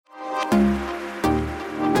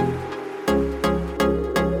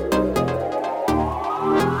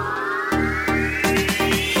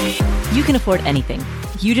You can afford anything.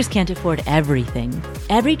 You just can't afford everything.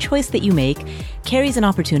 Every choice that you make carries an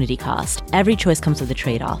opportunity cost. Every choice comes with a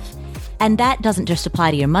trade-off. And that doesn't just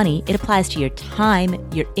apply to your money. It applies to your time,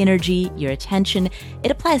 your energy, your attention.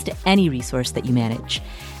 It applies to any resource that you manage.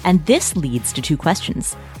 And this leads to two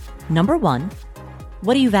questions. Number one,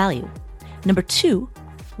 what do you value? Number two,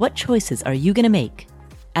 what choices are you going to make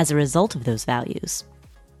as a result of those values?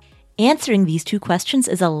 Answering these two questions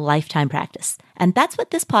is a lifetime practice, and that's what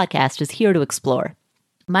this podcast is here to explore.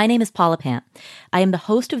 My name is Paula Pant. I am the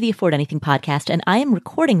host of the Afford Anything podcast, and I am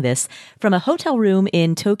recording this from a hotel room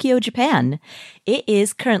in Tokyo, Japan. It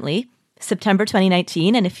is currently September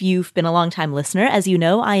 2019, and if you've been a long-time listener, as you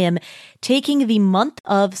know, I am taking the month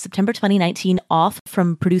of September 2019 off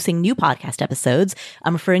from producing new podcast episodes.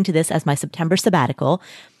 I'm referring to this as my September sabbatical.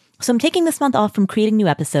 So I'm taking this month off from creating new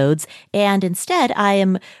episodes, and instead I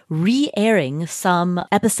am re-airing some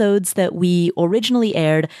episodes that we originally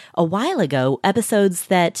aired a while ago, episodes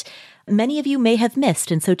that many of you may have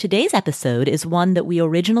missed. And so today's episode is one that we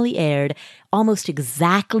originally aired almost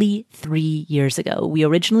exactly 3 years ago. We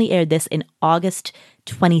originally aired this in August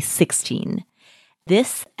 2016.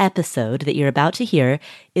 This episode that you're about to hear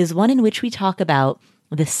is one in which we talk about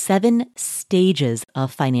the 7 stages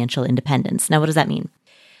of financial independence. Now, what does that mean?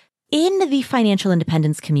 In the financial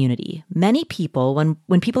independence community, many people,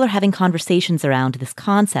 when people are having conversations around this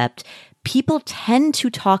concept, people tend to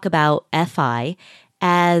talk about FI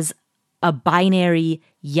as a binary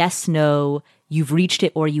yes, no, you've reached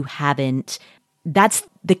it or you haven't. That's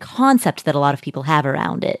the concept that a lot of people have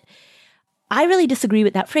around it. I really disagree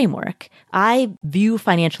with that framework. I view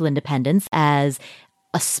financial independence as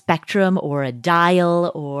a spectrum or a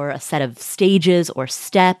dial or a set of stages or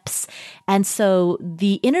steps. And so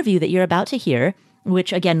the interview that you're about to hear,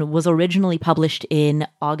 which again was originally published in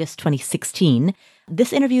August 2016,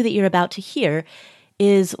 this interview that you're about to hear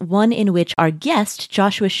is one in which our guest,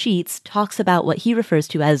 Joshua Sheats, talks about what he refers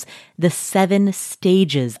to as the 7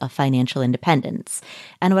 stages of financial independence.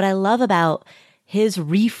 And what I love about his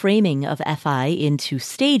reframing of FI into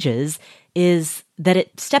stages is that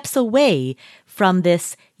it steps away from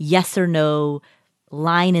this yes or no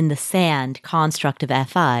line in the sand construct of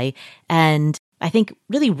FI, and I think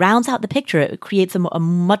really rounds out the picture. It creates a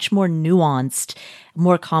much more nuanced,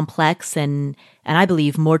 more complex, and I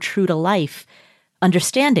believe more true to life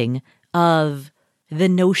understanding of the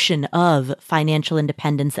notion of financial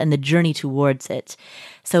independence and the journey towards it.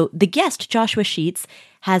 So the guest, Joshua Sheats,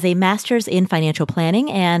 has a master's in financial planning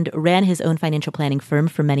and ran his own financial planning firm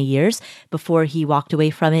for many years before he walked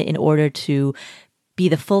away from it in order to be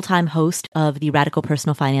the full-time host of the Radical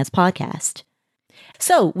Personal Finance podcast.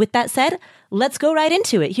 So with that said, let's go right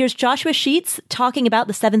into it. Here's Joshua Sheats talking about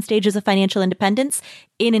the 7 stages of financial independence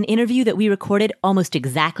in an interview that we recorded almost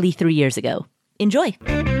exactly 3 years ago. Enjoy.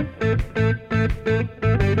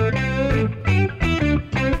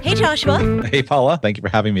 Hey, Joshua. Hey, Paula. Thank you for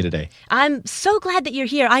having me today. I'm so glad that you're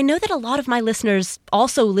here. I know that a lot of my listeners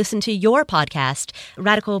also listen to your podcast,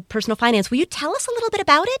 Radical Personal Finance. Will you tell us a little bit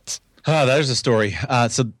about it? There's a story.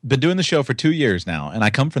 So been doing the show for 2 years now, and I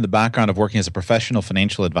come from the background of working as a professional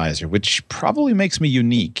financial advisor, which probably makes me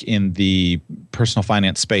unique in the personal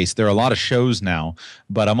finance space. There are a lot of shows now,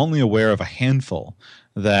 but I'm only aware of a handful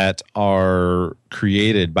that are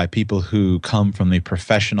created by people who come from the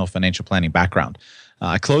professional financial planning background.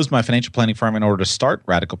 I closed my financial planning firm in order to start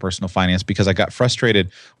Radical Personal Finance because I got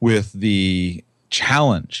frustrated with the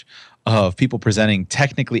challenge of people presenting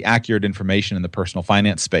technically accurate information in the personal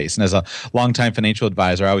finance space. And as a longtime financial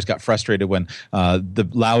advisor, I always got frustrated when the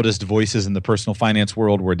loudest voices in the personal finance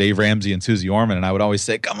world were Dave Ramsey and Susie Orman. And I would always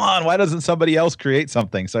say, come on, why doesn't somebody else create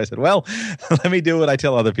something? So I said, well, let me do what I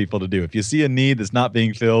tell other people to do. If you see a need that's not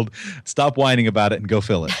being filled, stop whining about it and go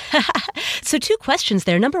fill it. So 2 questions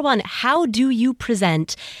there. Number one, how do you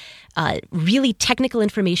present really technical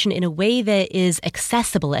information in a way that is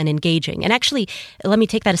accessible and engaging? And actually, let me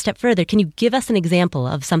take that a step further. Can you give us an example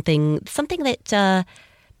of something that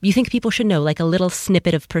you think people should know, like a little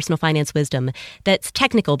snippet of personal finance wisdom that's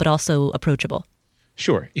technical but also approachable?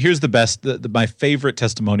 Sure. Here's the best. My favorite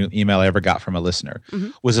testimonial email I ever got from a listener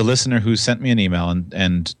was a listener who sent me an email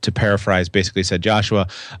and to paraphrase, basically said, Joshua,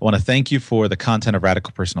 I want to thank you for the content of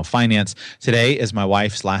Radical Personal Finance. Today is my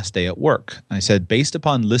wife's last day at work. And I said, based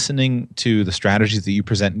upon listening to the strategies that you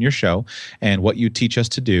present in your show and what you teach us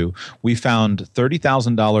to do, we found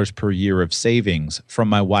 $30,000 per year of savings from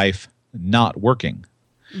my wife not working.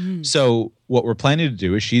 So what we're planning to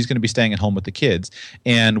do is she's going to be staying at home with the kids,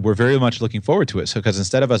 and we're very much looking forward to it. So because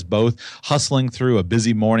instead of us both hustling through a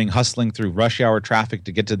busy morning, hustling through rush hour traffic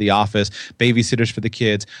to get to the office, babysitters for the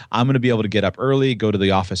kids, I'm going to be able to get up early, go to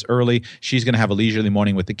the office early. She's going to have a leisurely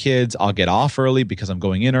morning with the kids. I'll get off early because I'm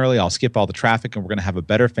going in early. I'll skip all the traffic, and we're going to have a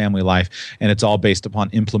better family life. And it's all based upon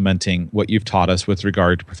implementing what you've taught us with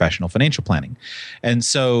regard to professional financial planning. And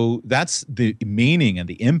so that's the meaning and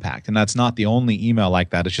the impact. And that's not the only email like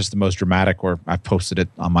that. It's just the most dramatic, or I've posted it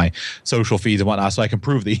on my social feeds and whatnot so I can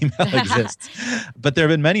prove the email exists. But there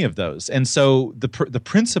have been many of those. And so the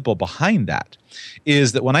principle behind that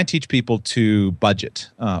is that when I teach people to budget,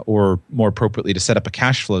 or more appropriately to set up a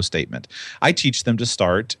cash flow statement, I teach them to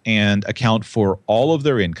start and account for all of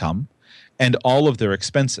their income and all of their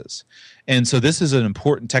expenses. And so this is an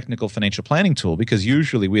important technical financial planning tool, because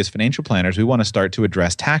usually we as financial planners, we want to start to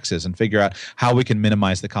address taxes and figure out how we can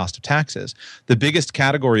minimize the cost of taxes. The biggest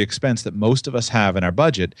category expense that most of us have in our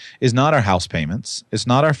budget is not our house payments, it's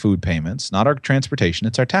not our food payments, not our transportation,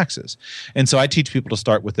 it's our taxes. And so I teach people to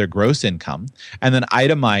start with their gross income and then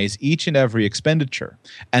itemize each and every expenditure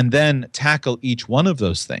and then tackle each one of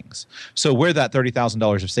those things. So where that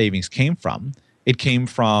 $30,000 of savings came from, it came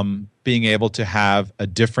from being able to have a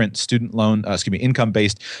different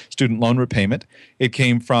income-based student loan repayment. It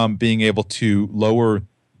came from being able to lower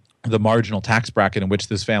the marginal tax bracket in which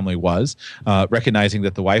this family was, recognizing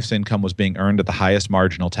that the wife's income was being earned at the highest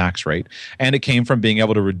marginal tax rate. And it came from being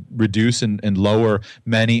able to reduce and lower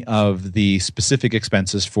many of the specific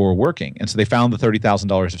expenses for working. And so they found the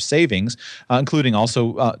 $30,000 of savings, including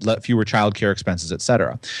also fewer childcare expenses, et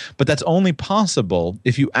cetera. But that's only possible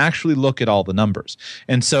if you actually look at all the numbers.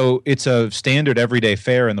 And so it's a standard everyday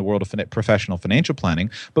fare in the world of professional financial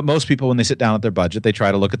planning. But most people, when they sit down at their budget, they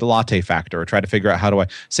try to look at the latte factor or try to figure out how do I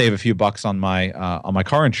save a few bucks on my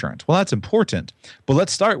car insurance. Well, that's important, but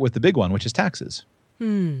let's start with the big one, which is taxes.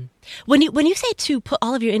 When you say to put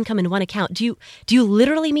all of your income in one account, do you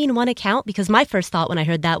literally mean one account? Because my first thought when I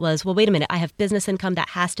heard that was, well, wait a minute, I have business income that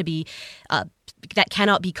has to be that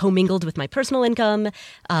cannot be commingled with my personal income.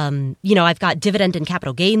 I've got dividend and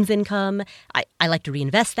capital gains income. I like to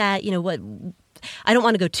reinvest that. I don't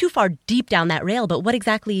want to go too far deep down that rail, but what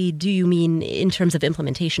exactly do you mean in terms of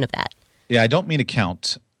implementation of that? Yeah, I don't mean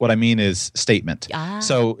account. What I mean is statement.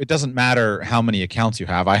 So it doesn't matter how many accounts you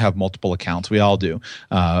have. I have multiple accounts. We all do.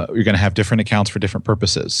 You're going to have different accounts for different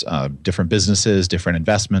purposes, different businesses, different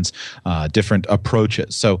investments, different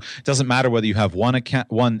approaches. So it doesn't matter whether you have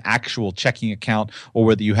one actual checking account or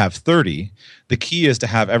whether you have 30. The key is to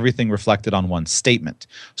have everything reflected on one statement.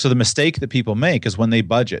 So the mistake that people make is when they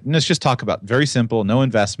budget, and let's just talk about very simple, no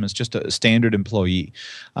investments, just a standard employee.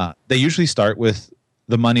 They usually start with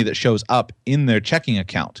the money that shows up in their checking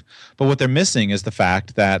account. But what they're missing is the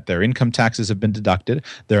fact that their income taxes have been deducted,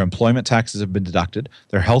 their employment taxes have been deducted,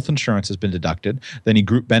 their health insurance has been deducted, then any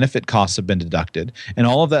group benefit costs have been deducted, and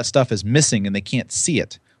all of that stuff is missing and they can't see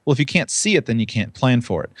it. Well, if you can't see it, then you can't plan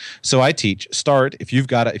for it. So I teach, start, if you've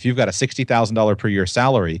got a $60,000 per year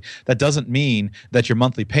salary, that doesn't mean that your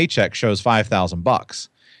monthly paycheck shows $5,000.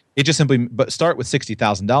 It just simply, but start with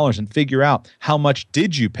 $60,000 and figure out how much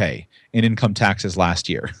did you pay in income taxes last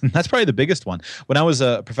year. That's probably the biggest one. When I was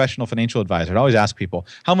a professional financial advisor, I'd always ask people,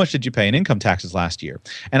 how much did you pay in income taxes last year?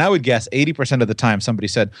 And I would guess 80% of the time somebody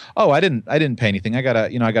said, oh, I didn't pay anything. I got a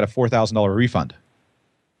 $4,000 refund.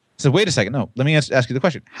 So wait a second. No, let me ask you the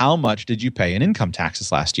question. How much did you pay in income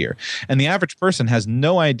taxes last year? And the average person has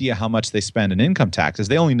no idea how much they spend in income taxes.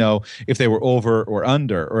 They only know if they were over or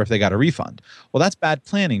under or if they got a refund. Well, that's bad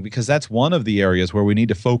planning, because that's one of the areas where we need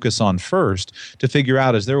to focus on first to figure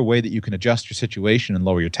out, is there a way that you can adjust your situation and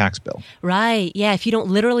lower your tax bill? Right. Yeah. If you don't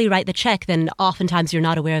literally write the check, then oftentimes you're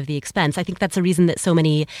not aware of the expense. I think that's the reason that so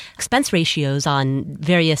many expense ratios on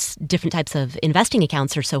various different types of investing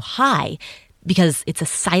accounts are so high, because it's a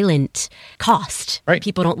silent cost. Right.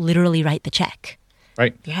 People don't literally write the check.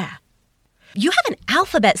 Right. Yeah. You have an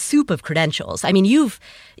alphabet soup of credentials. I mean,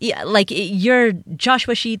 you're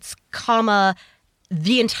Joshua Sheats,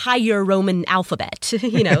 the entire Roman alphabet,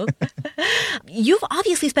 You've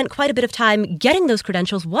obviously spent quite a bit of time getting those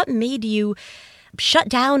credentials. What made you shut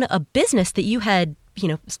down a business that you had,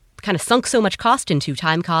 kind of sunk so much cost into,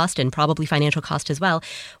 time cost and probably financial cost as well?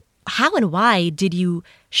 How and why did you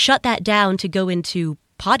shut that down to go into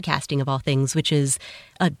podcasting, of all things, which is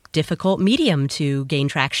a difficult medium to gain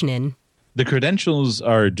traction in? The credentials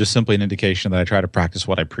are just simply an indication that I try to practice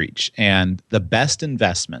what I preach. And the best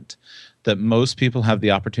investment that most people have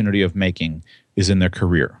the opportunity of making is in their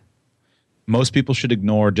career. Most people should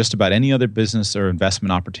ignore just about any other business or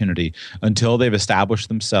investment opportunity until they've established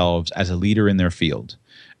themselves as a leader in their field.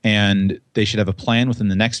 And they should have a plan within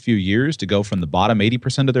the next few years to go from the bottom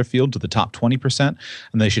 80% of their field to the top 20%.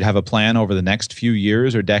 And they should have a plan over the next few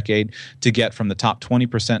years or decade to get from the top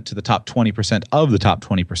 20% to the top 20% of the top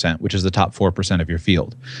 20%, which is the top 4% of your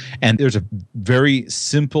field. And there's a very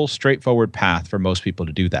simple, straightforward path for most people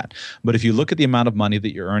to do that. But if you look at the amount of money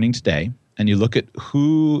that you're earning today, and you look at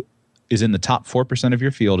who is in the top 4% of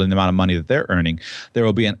your field and the amount of money that they're earning, there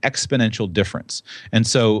will be an exponential difference. And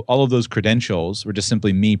so all of those credentials were just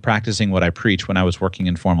simply me practicing what I preach when I was working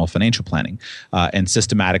in formal financial planning and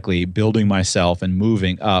systematically building myself and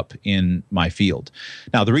moving up in my field.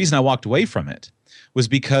 Now, the reason I walked away from it was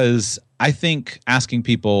because I think asking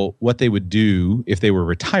people what they would do if they were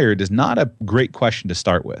retired is not a great question to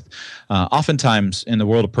start with. Oftentimes in the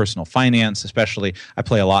world of personal finance, especially, I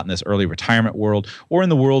play a lot in this early retirement world, or in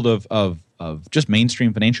the world of just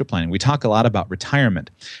mainstream financial planning. We talk a lot about retirement,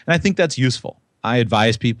 and I think that's useful. I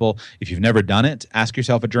advise people, if you've never done it, ask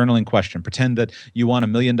yourself a journaling question. Pretend that you won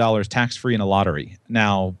 $1 million tax-free in a lottery.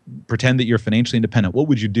 Now, pretend that you're financially independent. What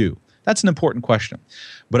would you do? That's an important question.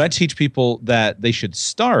 But I teach people that they should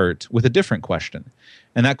start with a different question.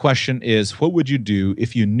 And that question is, what would you do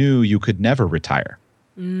if you knew you could never retire?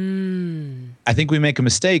 I think we make a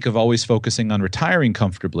mistake of always focusing on retiring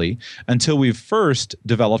comfortably until we've first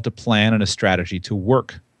developed a plan and a strategy to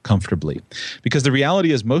work comfortably. Because the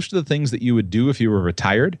reality is most of the things that you would do if you were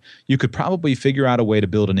retired, you could probably figure out a way to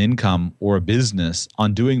build an income or a business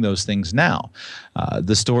on doing those things now.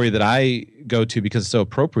 The story that I go to because it's so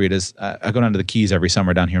appropriate is I go down to the Keys every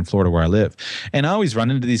summer down here in Florida where I live. And I always run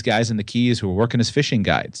into these guys in the Keys who are working as fishing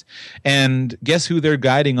guides. And guess who they're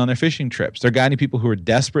guiding on their fishing trips? They're guiding people who are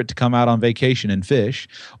desperate to come out on vacation and fish,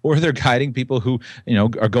 or they're guiding people who,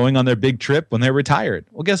 are going on their big trip when they're retired.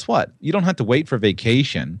 Well, guess what? You don't have to wait for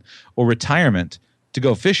vacation or retirement to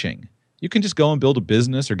go fishing. You can just go and build a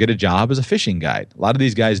business or get a job as a fishing guide. A lot of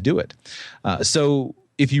these guys do it. So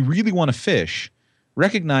if you really want to fish,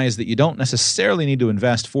 recognize that you don't necessarily need to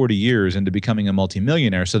invest 40 years into becoming a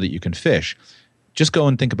multimillionaire so that you can fish. Just go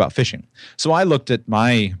and think about fishing. So I looked at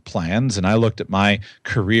my plans and I looked at my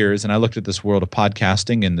careers and I looked at this world of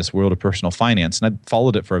podcasting and this world of personal finance, and I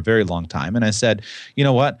followed it for a very long time. And I said, you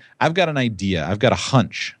know what? I've got an idea. I've got a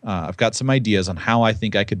hunch. I've got some ideas on how I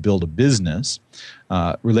think I could build a business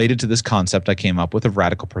related to this concept I came up with of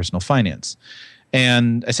radical personal finance.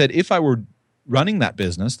 And I said, if I were running that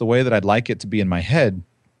business the way that I'd like it to be in my head,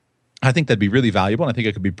 I think that'd be really valuable, and I think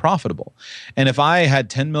it could be profitable. And if I had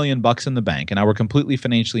 $10 million in the bank and I were completely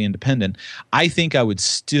financially independent, I think I would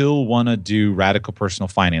still want to do radical personal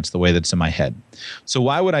finance the way that's in my head. So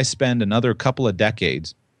why would I spend another couple of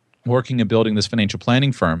decades working and building this financial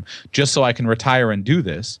planning firm just so I can retire and do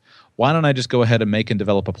this? Why don't I just go ahead and make and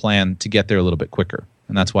develop a plan to get there a little bit quicker?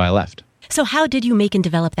 And that's why I left. So how did you make and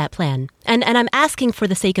develop that plan? And I'm asking for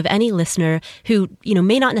the sake of any listener who,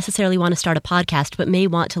 may not necessarily want to start a podcast, but may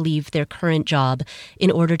want to leave their current job in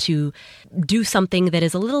order to do something that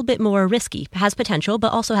is a little bit more risky, has potential,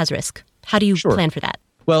 but also has risk. How do you plan for that?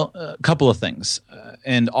 Well, a couple of things.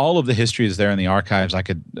 And all of the history is there in the archives. I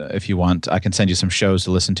could, if you want, I can send you some shows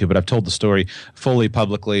to listen to, but I've told the story fully,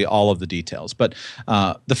 publicly, all of the details. But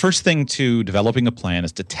the first thing to developing a plan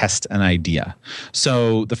is to test an idea.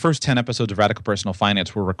 So the first 10 episodes of Radical Personal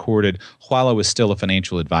Finance were recorded while I was still a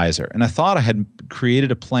financial advisor. And I thought I had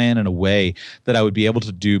created a plan in a way that I would be able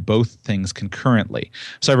to do both things concurrently.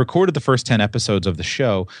 So I recorded the first 10 episodes of the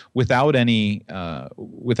show without any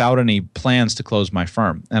plans to close my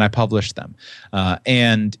firm. And I published them.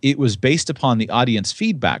 And it was based upon the audience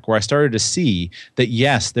feedback where I started to see that,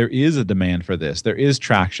 yes, there is a demand for this. There is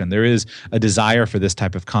traction. There is a desire for this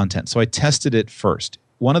type of content. So I tested it first.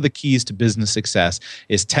 One of the keys to business success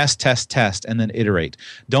is test, and then iterate.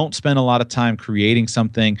 Don't spend a lot of time creating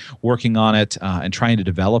something, working on it, and trying to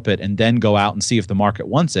develop it, and then go out and see if the market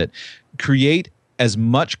wants it. Create as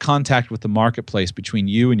much contact with the marketplace between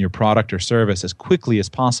you and your product or service as quickly as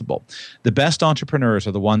possible. The best entrepreneurs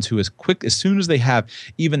are the ones who, as soon as they have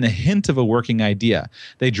even the hint of a working idea,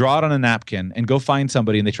 they draw it on a napkin and go find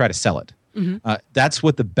somebody and they try to sell it. Mm-hmm. That's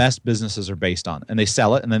what the best businesses are based on. And they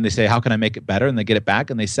sell it, and then they say, how can I make it better? And they get it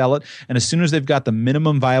back and they sell it. And as soon as they've got the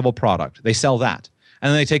minimum viable product, they sell that. and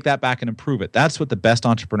then they take that back and improve it. That's what the best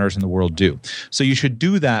entrepreneurs in the world do. So you should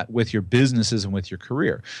do that with your businesses and with your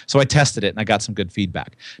career. So I tested it and I got some good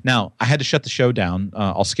feedback. Now, I had to shut the show down.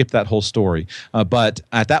 I'll skip that whole story. But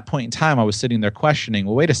at that point in time, I was sitting there questioning,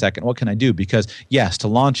 well, wait a second, what can I do? Because yes, to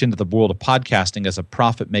launch into the world of podcasting as a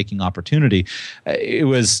profit-making opportunity, it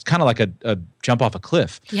was kind of like a jump off a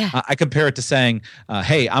cliff. Yeah. I compare it to saying,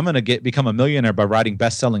 hey, I'm going to become a millionaire by writing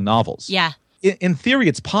best-selling novels. Yeah. In theory,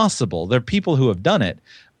 it's possible. There are people who have done it.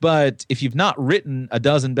 But if you've not written a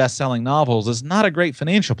dozen best-selling novels, it's not a great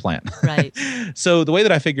financial plan. Right. So the way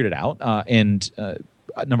that I figured it out,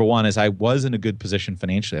 number one is I was in a good position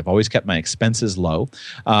financially. I've always kept my expenses low.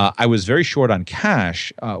 I was very short on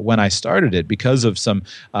cash when I started it because of some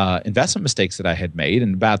investment mistakes that I had made,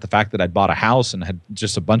 and about the fact that I bought a house and had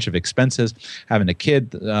just a bunch of expenses, having a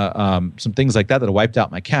kid, some things like that wiped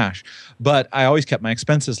out my cash. But I always kept my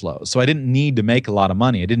expenses low. So I didn't need to make a lot of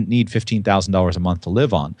money. I didn't need $15,000 a month to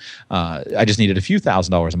live on. I just needed a few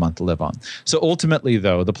 $1,000s a month to live on. So ultimately,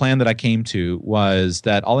 though, the plan that I came to was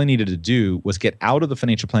that all I needed to do was get out of the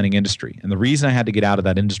financial planning industry. And the reason I had to get out of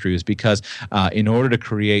that industry was because in order to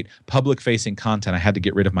create public-facing content, I had to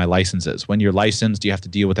get rid of my licenses. When you're licensed, you have to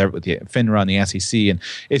deal with the FINRA and the SEC, and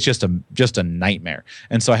it's just a nightmare.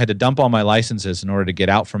 And so I had to dump all my licenses in order to get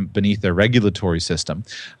out from beneath their regulatory system.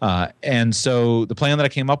 And so the plan that I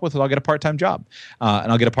came up with was I'll get a part-time job.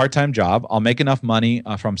 And I'll get a part-time job. I'll make enough money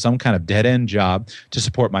from some kind of dead-end job to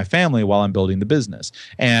support my family while I'm building the business.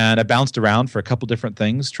 And I bounced around for a couple different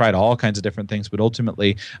things, tried all kinds of different things, but ultimately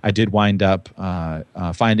I did wind up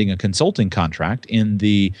finding a consulting contract in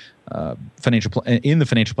the financial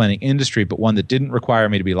planning industry, but one that didn't require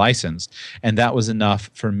me to be licensed, and that was enough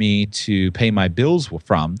for me to pay my bills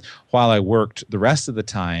from while I worked the rest of the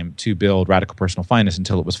time to build Radical Personal Finance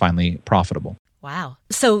until it was finally profitable. Wow.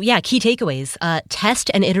 So yeah, key takeaways: test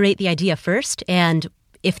and iterate the idea first, and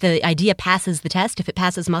if the idea passes the test, if it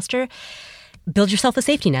passes muster, build yourself a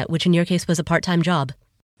safety net, which in your case was a part-time job.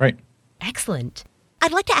 Right. Excellent.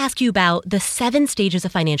 I'd like to ask you about the 7 stages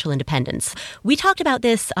of financial independence. We talked about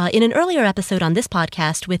this in an earlier episode on this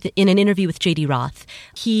podcast in an interview with J.D. Roth.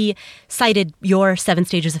 He cited your 7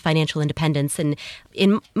 stages of financial independence. And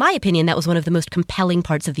in my opinion, that was one of the most compelling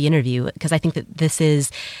parts of the interview, because I think that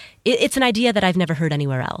it's an idea that I've never heard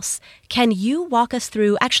anywhere else. Can you walk us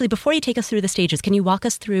through, actually, before you take us through the stages, can you walk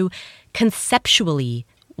us through conceptually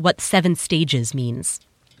what 7 stages means?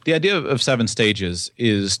 The idea of 7 stages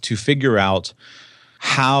is to figure out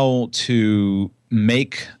how to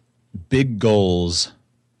make big goals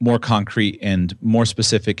more concrete and more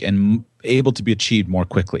specific and able to be achieved more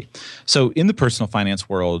quickly. So in the personal finance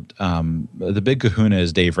world, the big kahuna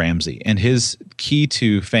is Dave Ramsey, and his key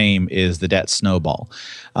to fame is the debt snowball,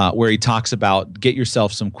 where he talks about get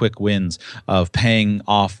yourself some quick wins of paying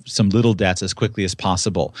off some little debts as quickly as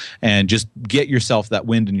possible and just get yourself that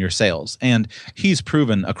wind in your sails. And he's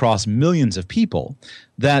proven across millions of people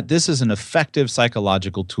that this is an effective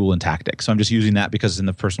psychological tool and tactic. So I'm just using that because in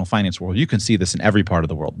the personal finance world, you can see this in every part of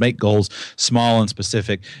the world. Make goals small and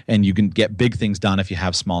specific, and you can get big things done if you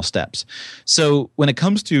have small steps. So when it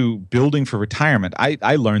comes to building for retirement,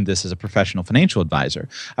 I learned this as a professional financial advisor.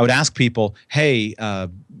 I would ask people, hey,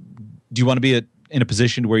 do you want to be in a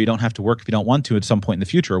position where you don't have to work if you don't want to at some point in the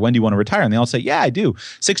future? Or when do you want to retire? And they all say, yeah, I do.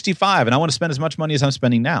 65, and I want to spend as much money as I'm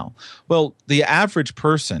spending now. Well, the average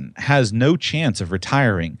person has no chance of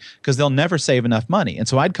retiring because they'll never save enough money. And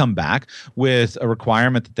so I'd come back with a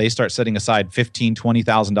requirement that they start setting aside $15,000,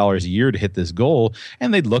 $20,000 a year to hit this goal,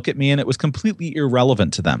 and they'd look at me and it was completely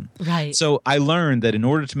irrelevant to them. Right. So I learned that in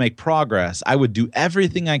order to make progress, I would do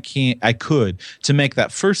everything I could to make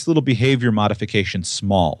that first little behavior modification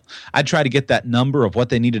small. I'd try to get that number of what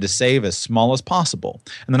they needed to save as small as possible.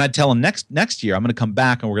 And then I'd tell them next year, I'm going to come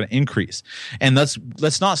back and we're going to increase. And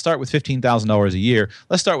let's not start with $15,000 a year.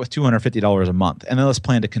 Let's start with $250 a month. And then let's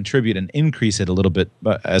plan to contribute and increase it a little bit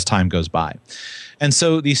as time goes by. And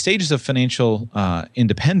so these stages of financial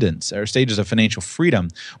independence or stages of financial freedom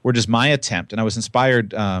were just my attempt. And I was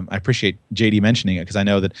inspired. I appreciate JD mentioning it because I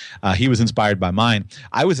know that he was inspired by mine.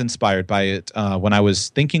 I was inspired by it when I was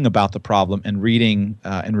thinking about the problem and reading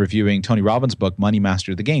and reviewing Tony Robbins' book, Money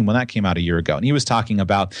Mastered the Game, when that came out a year ago. And he was talking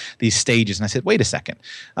about these stages. And I said, wait a second.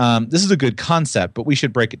 This is a good concept, but we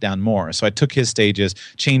should break it down more. So I took his stages,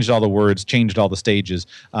 changed all the words, changed all the stages.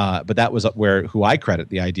 But that was who I credit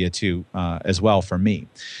the idea to as well for me.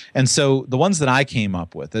 And so the ones that I came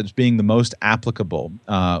up with as being the most applicable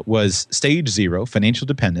was stage 0, financial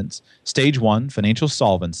dependence, stage 1, financial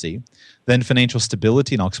solvency, then financial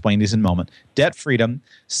stability, and I'll explain these in a moment, debt freedom,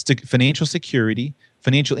 financial security,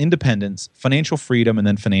 financial independence, financial freedom, and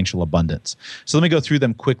then financial abundance. So let me go through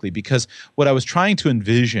them quickly, because what I was trying to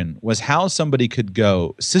envision was how somebody could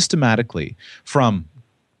go systematically from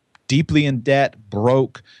deeply in debt,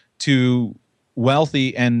 broke, to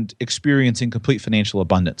wealthy and experiencing complete financial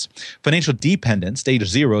abundance. Financial dependence, stage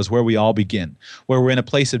 0, is where we all begin, where we're in a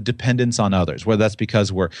place of dependence on others, whether that's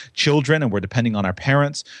because we're children and we're depending on our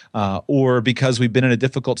parents, or because we've been in a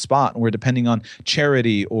difficult spot and we're depending on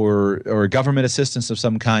charity or government assistance of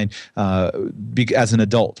some kind as an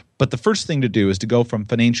adult. But the first thing to do is to go from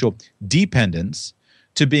financial dependence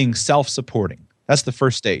to being self-supporting. That's the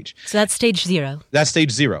first stage. So that's stage 0. That's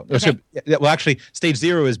stage 0. Okay. So, well, actually, stage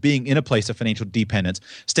 0 is being in a place of financial dependence.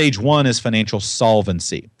 Stage 1 is financial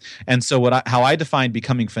solvency. And so how I define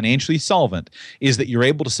becoming financially solvent is that you're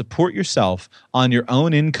able to support yourself on your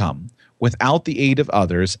own income without the aid of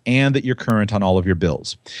others, and that you're current on all of your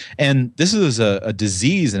bills. And this is a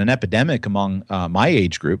disease and an epidemic among my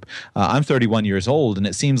age group. I'm 31 years old, and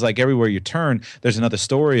it seems like everywhere you turn, there's another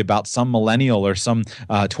story about some millennial or some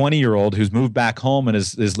 20-year-old who's moved back home and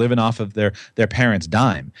is living off of their parents'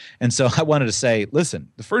 dime. And so I wanted to say, listen,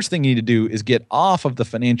 the first thing you need to do is get off of the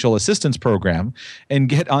financial assistance program and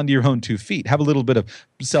get onto your own 2 feet. Have a little bit of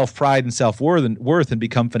self-pride and self-worth and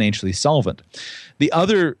become financially solvent. The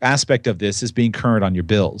other aspect of this is being current on your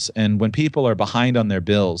bills. And when people are behind on their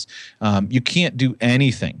bills, you can't do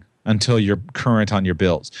anything until you're current on your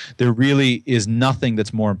bills. There really is nothing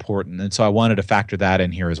that's more important. And so I wanted to factor that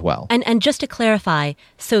in here as well. And just to clarify,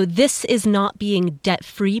 so this is not being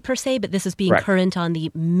debt-free per se, but this is being Correct. Current on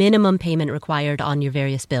the minimum payment required on your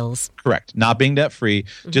various bills. Correct. Not being debt-free,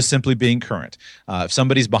 just simply being current. If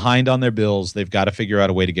somebody's behind on their bills, they've got to figure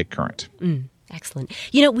out a way to get current. Excellent.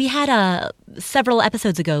 You know, we had several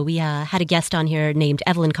episodes ago, we had a guest on here named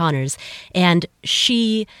Evelyn Connors, and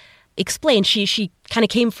she explained, she kind of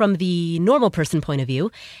came from the normal person point of view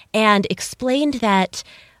and explained that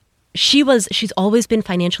she's always been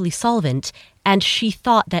financially solvent, and she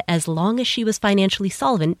thought that as long as she was financially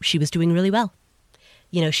solvent, she was doing really well.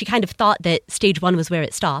 You know, she kind of thought that stage 1 was where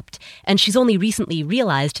it stopped, and she's only recently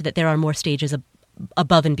realized that there are more stages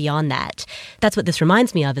above and beyond that. That's what this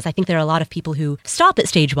reminds me of, is I think there are a lot of people who stop at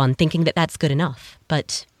stage 1 thinking that that's good enough,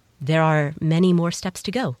 but there are many more steps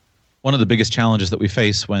to go. One of the biggest challenges that we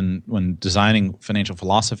face when designing financial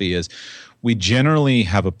philosophy is we generally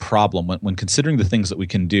have a problem when considering the things that we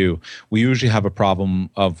can do. We usually have a problem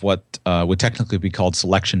of what would technically be called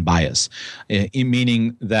selection bias,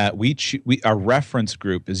 meaning that our reference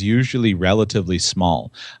group is usually relatively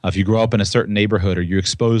small. If you grow up in a certain neighborhood or you're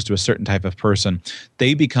exposed to a certain type of person,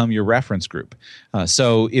 they become your reference group.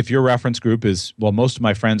 So if your reference group is, well, most of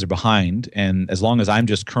my friends are behind, and as long as I'm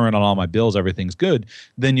just current on all my bills, everything's good,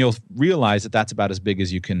 then you'll realize that that's about as big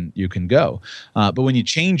as you can go. But when you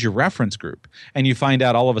change your reference group, and you find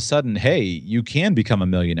out all of a sudden, hey, you can become a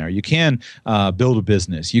millionaire, you can build a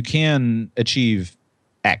business, you can achieve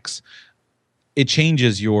X, it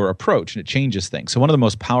changes your approach and it changes things. So one of the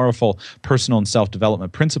most powerful personal and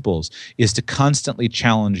self-development principles is to constantly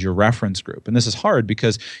challenge your reference group. And this is hard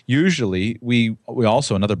because usually we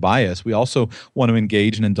also, another bias, we also want to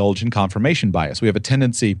engage and indulge in confirmation bias. We have a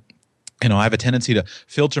tendency, I have a tendency to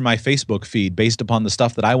filter my Facebook feed based upon the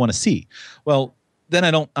stuff that I want to see. Well, then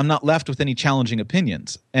I'm not left with any challenging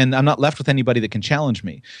opinions, and I'm not left with anybody that can challenge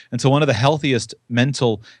me. And so one of the healthiest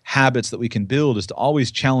mental habits that we can build is to always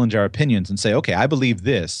challenge our opinions and say, okay, I believe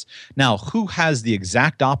this. Now, who has the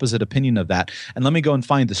exact opposite opinion of that? And let me go and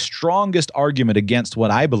find the strongest argument against what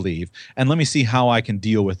I believe, and let me see how I can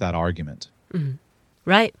deal with that argument. Mm-hmm.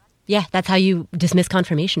 Right. Yeah, that's how you dismiss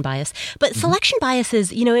confirmation bias. But selection bias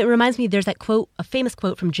is, it reminds me, there's that quote, a famous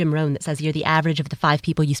quote from Jim Rohn that says, you're the average of the 5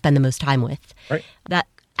 people you spend the most time with. Right. That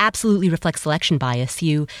absolutely reflects selection bias.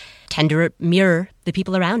 You tend to mirror the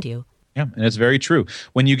people around you. Yeah, and it's very true.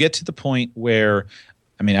 When you get to the point where,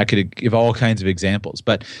 I could give all kinds of examples,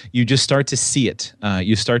 but you just start to see it.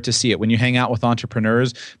 You start to see it. When you hang out with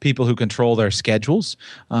entrepreneurs, people who control their schedules,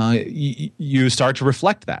 you start to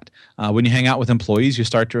reflect that. When you hang out with employees, you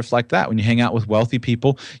start to reflect that. When you hang out with wealthy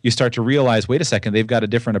people, you start to realize, wait a second, they've got a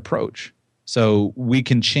different approach. So we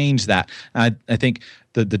can change that. I think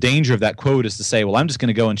the danger of that quote is to say, well, I'm just going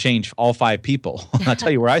to go and change all 5 people. I'll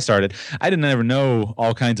tell you where I started. I didn't ever know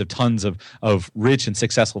all kinds of tons of rich and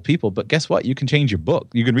successful people. But guess what? You can change your book.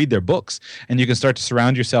 You can read their books, and you can start to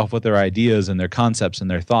surround yourself with their ideas and their concepts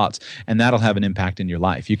and their thoughts, and that'll have an impact in your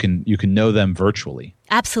life. You can know them virtually.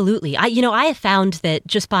 Absolutely. I have found that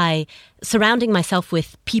just by surrounding myself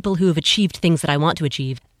with people who have achieved things that I want to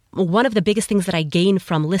achieve, one of the biggest things that I gain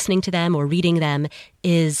from listening to them or reading them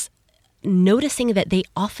is noticing that they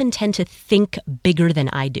often tend to think bigger than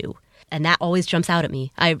I do. And that always jumps out at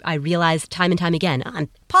me. I realize time and time again,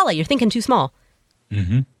 Paula, you're thinking too small.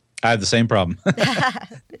 Mm-hmm. I have the same problem.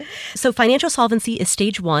 So financial solvency is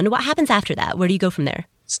stage 1. What happens after that? Where do you go from there?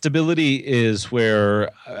 Stability is where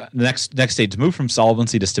the next stage, to move from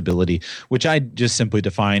solvency to stability, which I just simply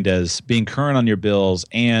defined as being current on your bills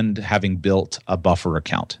and having built a buffer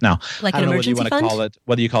account. Now, like I don't an know whether you emergency want to fund? call it,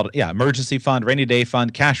 whether you call it, emergency fund, rainy day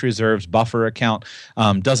fund, cash reserves, buffer account,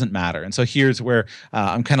 doesn't matter. And so here's where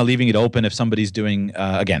I'm kind of leaving it open if somebody's doing,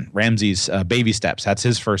 again, Ramsey's baby steps. That's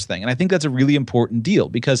his first thing. And I think that's a really important deal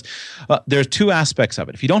because there's two aspects of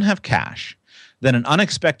it. If you don't have cash, then an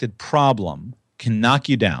unexpected problem can knock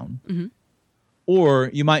you down, or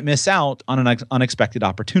you might miss out on an unexpected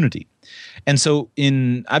opportunity. And so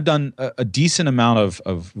I've done a decent amount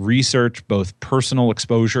of research, both personal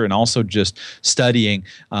exposure and also just studying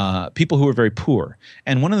people who are very poor.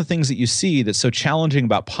 And one of the things that you see that's so challenging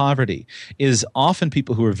about poverty is often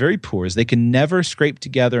people who are very poor is they can never scrape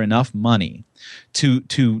together enough money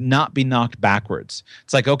to not be knocked backwards.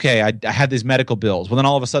 It's like, okay, I had these medical bills. Well, then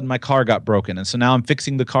all of a sudden my car got broken. And so now I'm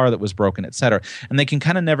fixing the car that was broken, et cetera. And they can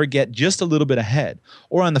kind of never get just a little bit ahead.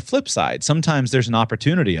 Or on the flip side, sometimes there's an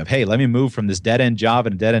opportunity of, hey, let me move from this dead-end job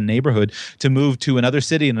in a dead-end neighborhood to move to another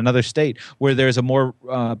city in another state where there's a more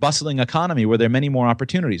bustling economy, where there are many more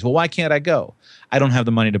opportunities. Well, why can't I go? I don't have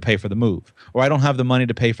the money to pay for the move, or I don't have the money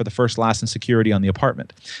to pay for the first, last, and security on the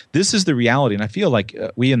apartment. This is the reality, and I feel like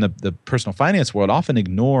we in the personal finance world often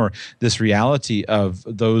ignore this reality of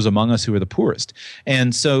those among us who are the poorest.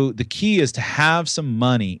 And so the key is to have some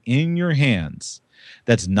money in your hands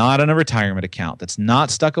that's not in a retirement account, that's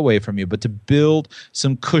not stuck away from you, but to build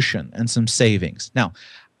some cushion and some savings. Now,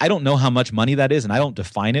 I don't know how much money that is, and I don't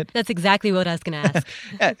define it. That's exactly what I was going to ask.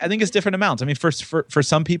 I think it's different amounts. I mean, for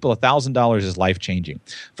some people, $1,000 is life-changing.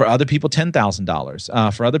 For other people,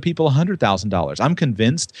 $10,000. For other people, $100,000. I'm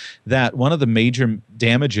convinced that one of the major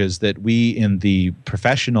damages that we in the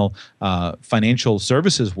professional financial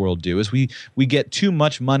services world do is we get too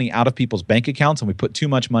much money out of people's bank accounts and we put too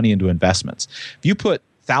much money into investments. If you put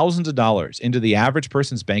thousands of dollars into the average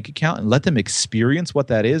person's bank account and let them experience what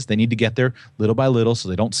that is, they need to get there little by little so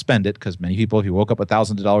they don't spend it, because many people, if you woke up with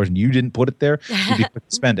thousands of dollars and you didn't put it there, you'd be quick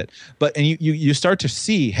to spend it. And you start to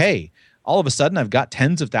see, hey, all of a sudden I've got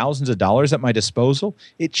tens of thousands of dollars at my disposal.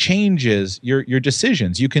 It changes your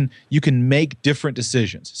decisions. You can make different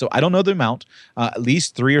decisions. So I don't know the amount, at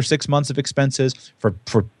least 3 or 6 months of expenses for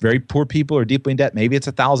very poor people or deeply in debt. Maybe it's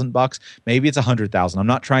 $1,000, maybe it's $100,000. I'm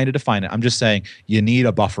not trying to define it. I'm just saying you need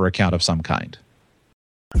a buffer account of some kind.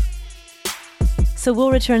 So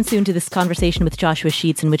we'll return soon to this conversation with Joshua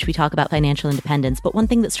Sheats in which we talk about financial independence. But one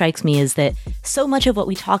thing that strikes me is that so much of what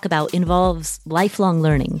we talk about involves lifelong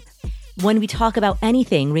learning. When we talk about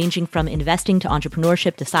anything ranging from investing to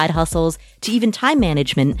entrepreneurship to side hustles to even time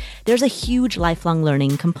management, there's a huge lifelong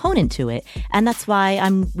learning component to it. And that's why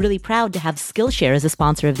I'm really proud to have Skillshare as a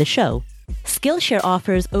sponsor of the show. Skillshare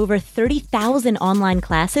offers over 30,000 online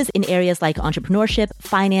classes in areas like entrepreneurship,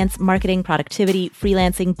 finance, marketing, productivity,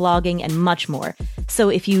 freelancing, blogging, and much more. So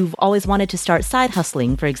if you've always wanted to start side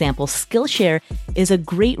hustling, for example, Skillshare is a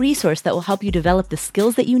great resource that will help you develop the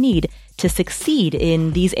skills that you need to succeed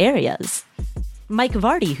in these areas. Mike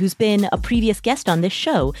Vardy, who's been a previous guest on this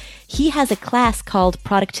show, he has a class called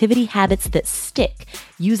Productivity Habits That Stick,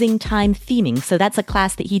 using time theming. So that's a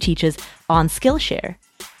class that he teaches on Skillshare.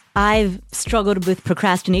 I've struggled with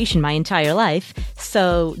procrastination my entire life,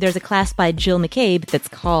 so there's a class by Jill McCabe that's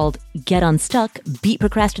called Get Unstuck, Beat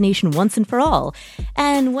Procrastination Once and For All.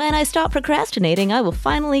 And when I stop procrastinating, I will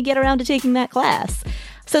finally get around to taking that class.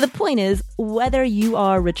 So the point is, whether you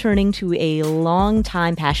are returning to a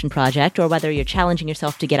long-time passion project or whether you're challenging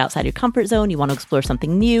yourself to get outside your comfort zone, you want to explore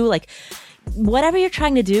something new, like whatever you're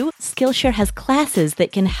trying to do, Skillshare has classes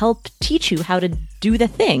that can help teach you how to do the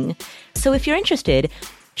thing. So if you're interested,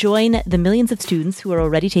 join the millions of students who are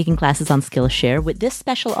already taking classes on Skillshare with this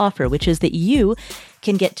special offer, which is that you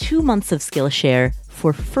can get 2 months of Skillshare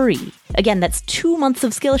for free. Again, that's 2 months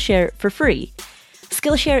of Skillshare for free.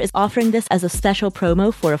 Skillshare is offering this as a special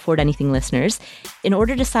promo for Afford Anything listeners. In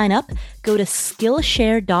order to sign up, go to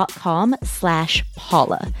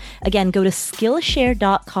Skillshare.com/Paula. Again, go to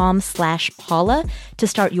Skillshare.com/Paula to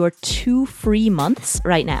start your 2 free months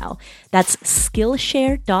right now. That's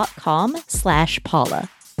Skillshare.com/Paula.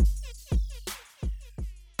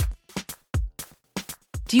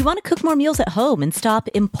 Do you want to cook more meals at home and stop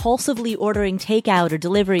impulsively ordering takeout or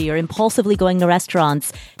delivery or impulsively going to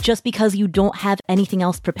restaurants just because you don't have anything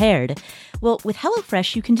else prepared? Well, with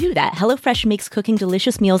HelloFresh, you can do that. HelloFresh makes cooking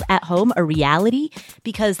delicious meals at home a reality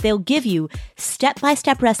because they'll give you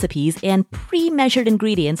step-by-step recipes and pre-measured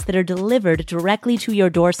ingredients that are delivered directly to your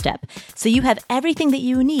doorstep. So you have everything that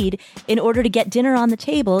you need in order to get dinner on the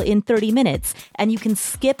table in 30 minutes. And you can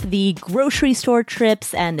skip the grocery store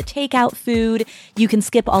trips and the takeout food. You can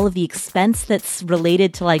skip all of the expense that's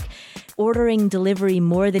related to like ordering delivery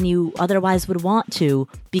more than you otherwise would want to,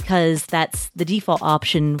 because that's the default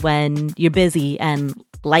option when you're busy and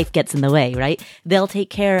life gets in the way, right? They'll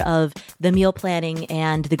take care of the meal planning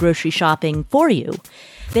and the grocery shopping for you.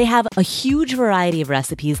 They have a huge variety of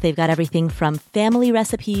recipes. They've got everything from family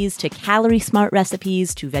recipes to calorie smart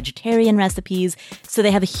recipes to vegetarian recipes. So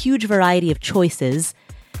they have a huge variety of choices.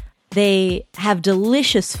 They have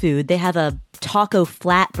delicious food. They have a taco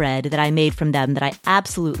flatbread that I made from them that I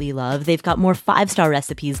absolutely love. They've got more 5-star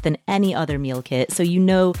recipes than any other meal kit, so you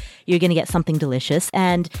know you're going to get something delicious.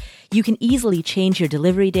 And you can easily change your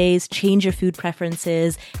delivery days, change your food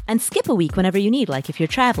preferences, and skip a week whenever you need, like if you're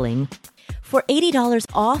traveling. For $80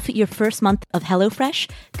 off your first month of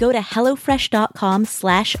HelloFresh, go to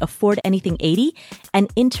HelloFresh.com/affordanything80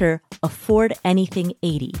 and enter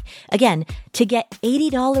affordanything80. Again, to get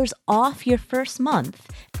 $80 off your first month,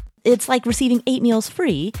 it's like receiving 8 meals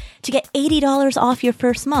free. To get $80 off your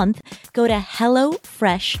first month, go to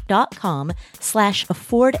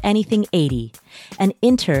HelloFresh.com/affordanything80 and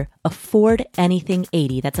enter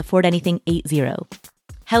affordanything80. That's affordanything80.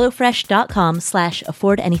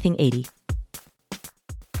 HelloFresh.com/affordanything80.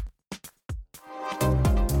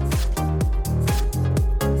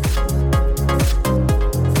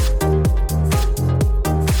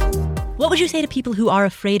 What would you say to people who are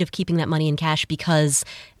afraid of keeping that money in cash because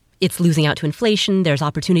it's losing out to inflation, there's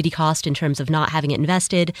opportunity cost in terms of not having it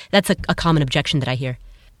invested? That's a common objection that I hear.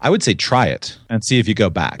 I would say try it and see if you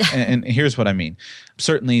go back. And here's what I mean.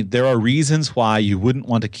 Certainly, there are reasons why you wouldn't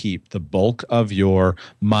want to keep the bulk of your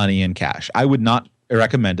money in cash. I would not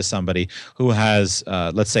recommend to somebody who has,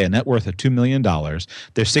 let's say, a net worth of $2 million,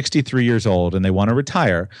 they're 63 years old and they want to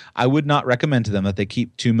retire. I would not recommend to them that they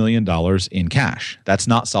keep $2 million in cash. That's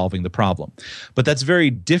not solving the problem. But that's very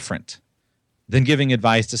different than giving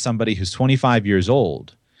advice to somebody who's 25 years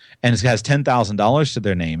old and has $10,000 to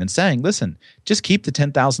their name and saying, listen, just keep the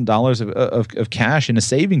 $10,000 of cash in a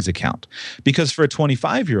savings account. Because for a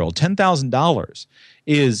 25-year-old, $10,000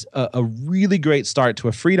 is a really great start to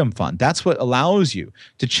a freedom fund. That's what allows you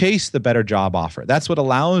to chase the better job offer. That's what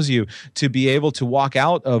allows you to be able to walk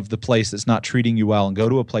out of the place that's not treating you well and go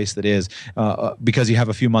to a place that is, because you have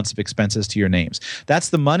a few months of expenses to your names. That's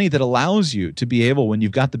the money that allows you to be able, when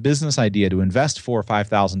you've got the business idea, to invest $4,000 or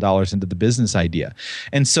 $5,000 into the business idea.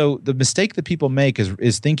 And so the mistake that people make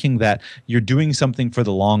is thinking that you're doing something for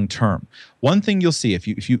the long term. One thing you'll see if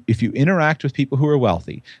you interact with people who are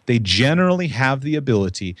wealthy, they generally have the ability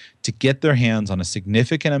to get their hands on a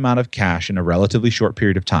significant amount of cash in a relatively short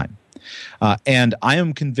period of time. And I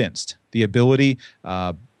am convinced the ability,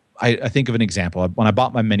 I think of an example. When I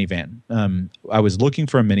bought my minivan, I was looking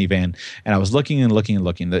for a minivan, and I was looking and looking and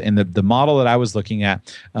looking. And the model that I was looking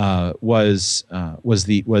at was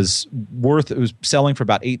selling for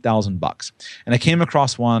about $8,000. And I came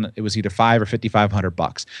across one. It was either $500 or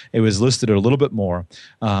 $5,500. It was listed a little bit more,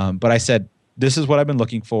 but I said, this is what I've been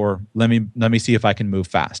looking for. Let me see if I can move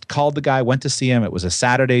fast. Called the guy, went to see him. It was a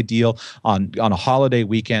Saturday deal on a holiday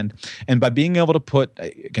weekend. And by being able to put,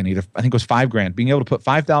 again, I think it was $5,000, being able to put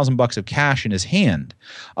 $5,000 of cash in his hand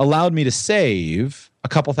allowed me to save a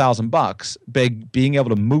couple $1,000 by being able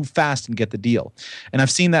to move fast and get the deal. And I've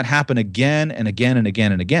seen that happen again and again and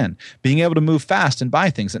again and again. Being able to move fast and buy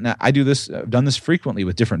things. And I do this, I've done this frequently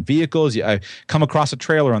with different vehicles. I come across a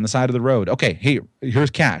trailer on the side of the road. Okay, here's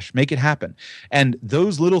cash. Make it happen. And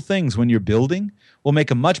those little things when you're building will make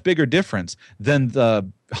a much bigger difference than the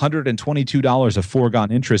 $122 of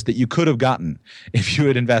foregone interest that you could have gotten if you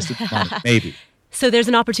had invested the money, maybe. So there's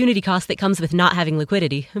an opportunity cost that comes with not having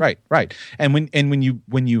liquidity. Right. And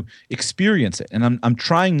when you experience it, and I'm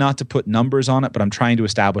trying not to put numbers on it, but I'm trying to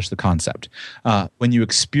establish the concept. When you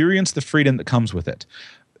experience the freedom that comes with it,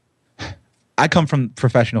 I come from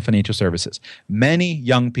professional financial services. Many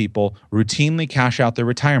young people routinely cash out their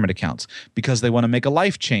retirement accounts because they want to make a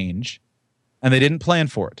life change, and they didn't plan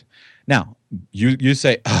for it. Now, you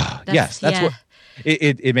say, that's what.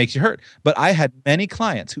 It makes you hurt. But I had many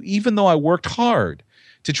clients who, even though I worked hard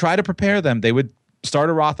to try to prepare them, they would start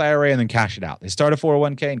a Roth IRA and then cash it out. They start a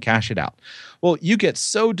 401k and cash it out. Well, you get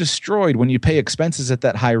so destroyed when you pay expenses at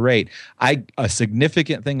that high rate. A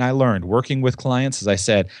significant thing I learned working with clients is I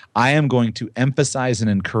said, I am going to emphasize and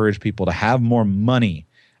encourage people to have more money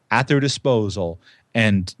at their disposal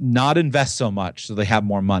and not invest so much so they have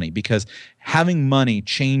more money, because having money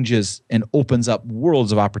changes and opens up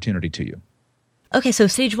worlds of opportunity to you. Okay, so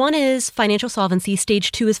stage 1 is financial solvency.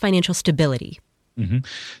 Stage 2 is financial stability. Mm-hmm.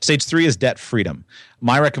 Stage 3 is debt freedom.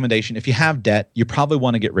 My recommendation, if you have debt, you probably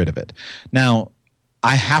want to get rid of it. Now,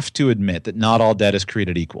 I have to admit that not all debt is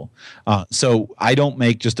created equal. So I don't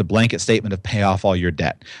make just a blanket statement of pay off all your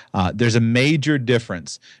debt. There's a major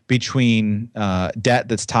difference between debt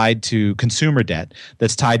that's tied to consumer debt,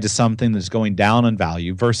 that's tied to something that's going down in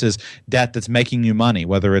value, versus debt that's making you money,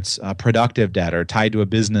 whether it's productive debt or tied to a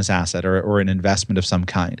business asset or an investment of some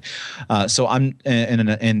kind.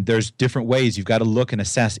 And there's different ways you've got to look and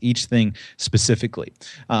assess each thing specifically.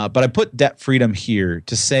 But I put debt freedom here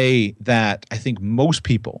to say that I think most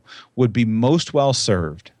people would be most well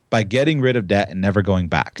served by getting rid of debt and never going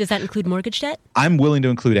back. Does that include mortgage debt? I'm willing to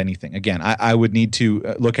include anything. Again, I would need to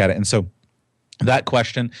look at it. And so that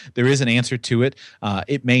question, there is an answer to it.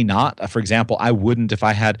 It may not. For example, I wouldn't, if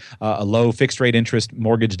I had a low fixed rate interest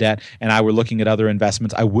mortgage debt and I were looking at other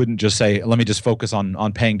investments, I wouldn't just say, let me just focus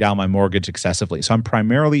on paying down my mortgage excessively. So I'm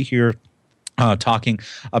primarily here talking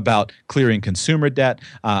about clearing consumer debt,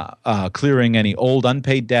 clearing any old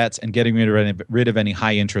unpaid debts, and getting rid of any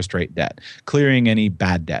high interest rate debt, clearing any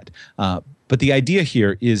bad debt. But the idea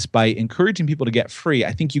here is by encouraging people to get free,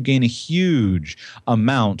 I think you gain a huge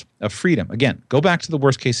amount of freedom. Again, go back to the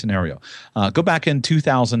worst case scenario. Go back in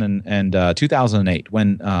 2000 and 2008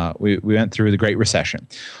 when we went through the Great Recession.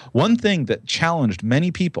 One thing that challenged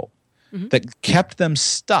many people that kept them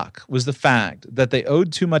stuck was the fact that they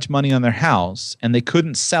owed too much money on their house and they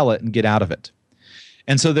couldn't sell it and get out of it.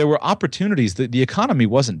 And so there were opportunities. The economy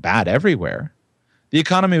wasn't bad everywhere. The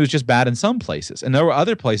economy was just bad in some places, and there were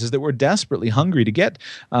other places that were desperately hungry to get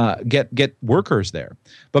workers there.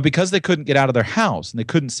 But because they couldn't get out of their house and they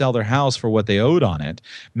couldn't sell their house for what they owed on it,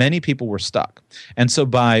 many people were stuck. And so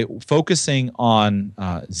by focusing on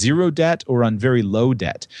zero debt or on very low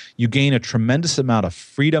debt, you gain a tremendous amount of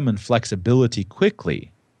freedom and flexibility quickly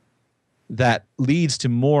that leads to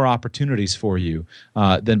more opportunities for you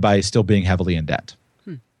than by still being heavily in debt.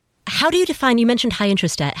 How do you define, you mentioned high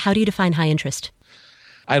interest debt. How do you define high interest?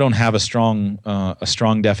 I don't have a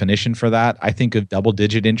strong definition for that. I think of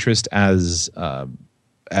double-digit interest as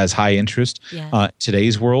high interest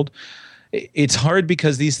today's world. It's hard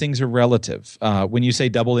because these things are relative. When you say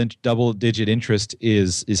double-digit interest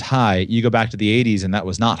is high, you go back to the 80s and that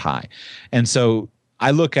was not high. And so I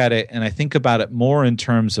look at it and I think about it more in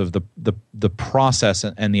terms of the process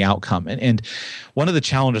and the outcome. And one of the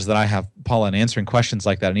challenges that I have, Paula, in answering questions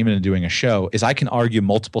like that and even in doing a show is I can argue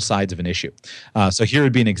multiple sides of an issue. So here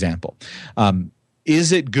would be an example.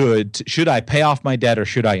 Is it good? Should I pay off my debt or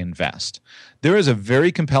should I invest? There is a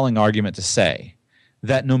very compelling argument to say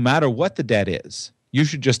that no matter what the debt is, you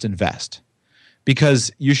should just invest.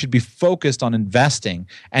 Because you should be focused on investing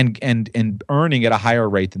and earning at a higher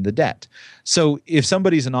rate than the debt. So if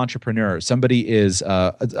somebody's an entrepreneur, somebody is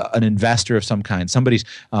an investor of some kind, somebody's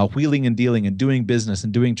wheeling and dealing and doing business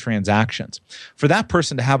and doing transactions, for that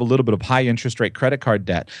person to have a little bit of high interest rate credit card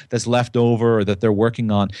debt that's left over or that they're working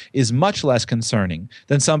on is much less concerning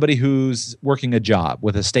than somebody who's working a job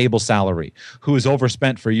with a stable salary, who is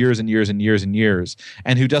overspent for years and years and years and years,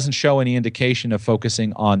 and who doesn't show any indication of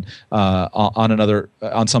focusing on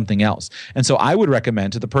something else. And so I would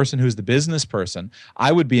recommend to the person who's the business person,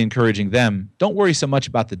 I would be encouraging them, don't worry so much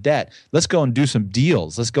about the debt. Let's go and do some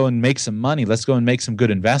deals. Let's go and make some money. Let's go and make some good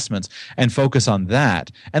investments and focus on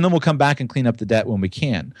that. And then we'll come back and clean up the debt when we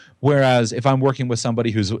can. Whereas if I'm working with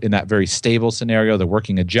somebody who's in that very stable scenario, they're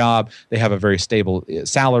working a job, they have a very stable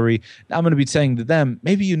salary, I'm going to be saying to them,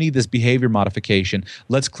 maybe you need this behavior modification.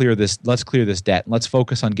 Let's clear this debt. Let's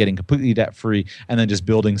focus on getting completely debt free and then just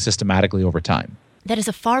building systematically over time. That is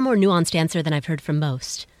a far more nuanced answer than I've heard from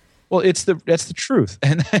most. Well, that's the truth,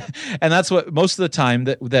 and that's what most of the time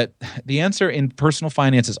that the answer in personal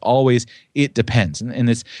finance is always it depends, and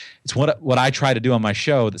it's what I try to do on my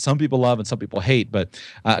show that some people love and some people hate, but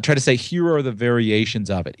I try to say here are the variations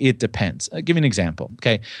of it. It depends. I'll give you an example,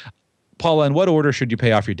 okay, Paula. In what order should you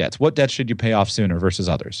pay off your debts? What debts should you pay off sooner versus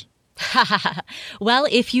others? Well,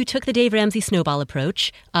 if you took the Dave Ramsey snowball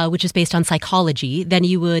approach, which is based on psychology, then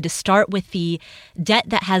you would start with the debt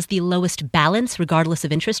that has the lowest balance regardless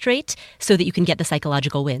of interest rate so that you can get the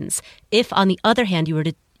psychological wins. If, on the other hand,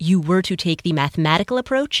 you were to take the mathematical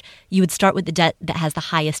approach, you would start with the debt that has the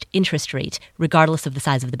highest interest rate regardless of the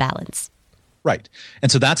size of the balance. Right.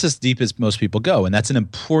 And so that's as deep as most people go. And that's an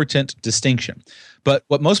important distinction. But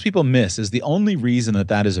what most people miss is the only reason that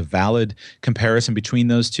that is a valid comparison between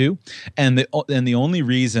those two, and the only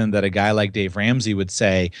reason that a guy like Dave Ramsey would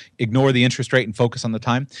say, ignore the interest rate and focus on the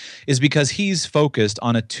time, is because he's focused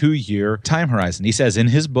on a 2-year time horizon. He says in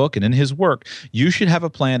his book and in his work, you should have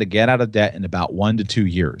a plan to get out of debt in about 1 to 2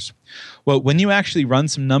 years. Well, when you actually run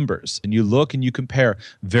some numbers and you look and you compare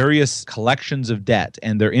various collections of debt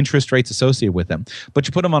and their interest rates associated with them, but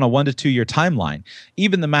you put them on a 1 to 2 year timeline,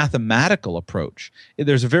 even the mathematical approach,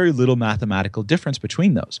 there's a very little mathematical difference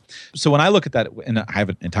between those. So when I look at that, and I have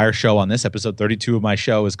an entire show on this, episode 32 of my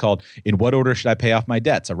show is called In What Order Should I Pay Off My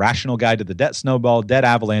Debts? A Rational Guide to the Debt Snowball, Debt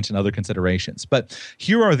Avalanche, and Other Considerations. But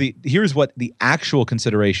here's what the actual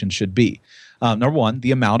considerations should be. Number 1,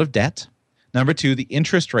 the amount of debt. Number 2, the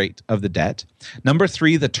interest rate of the debt. Number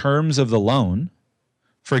 3, the terms of the loan.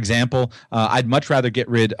 For example, I'd much rather get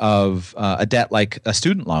rid of a debt like a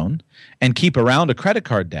student loan and keep around a credit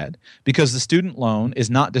card debt, because the student loan is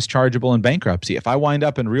not dischargeable in bankruptcy. If I wind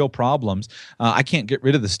up in real problems, I can't get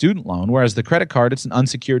rid of the student loan, whereas the credit card, it's an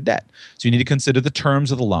unsecured debt. So you need to consider the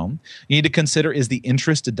terms of the loan. You need to consider, is the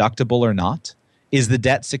interest deductible or not? Is the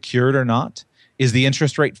debt secured or not? Is the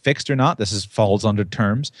interest rate fixed or not? This falls under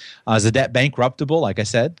terms. Is the debt bankruptable? Like I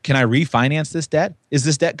said, can I refinance this debt? Is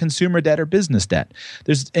this debt consumer debt or business debt?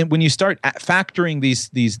 And when you start factoring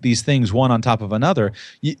these things one on top of another,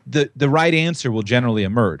 the right answer will generally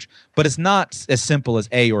emerge. But it's not as simple as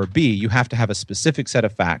A or B. You have to have a specific set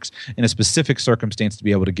of facts in a specific circumstance to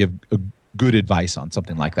be able to give a good advice on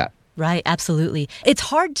something like that. Right, absolutely. It's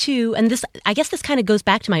hard to, and I guess this kind of goes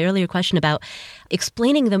back to my earlier question about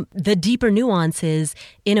explaining the deeper nuances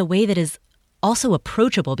in a way that is also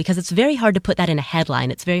approachable, because it's very hard to put that in a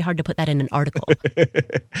headline. It's very hard to put that in an article.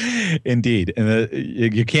 Indeed. And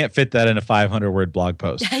you can't fit that in a 500-word blog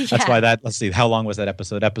post. Yeah. That's why let's see, how long was that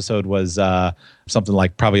episode? Episode was something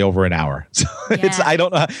like probably over an hour. So I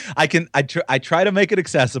don't know. I try to make it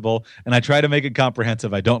accessible and I try to make it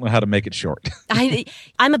comprehensive. I don't know how to make it short.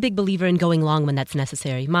 I'm a big believer in going long when that's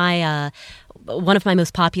necessary. One of my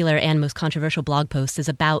most popular and most controversial blog posts is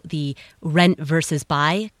about the rent versus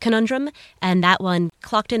buy conundrum, and that one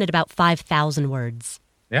clocked in at about 5,000 words.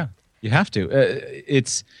 Yeah, you have to.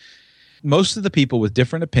 It's most of the people with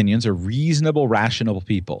different opinions are reasonable, rational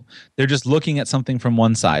people. They're just looking at something from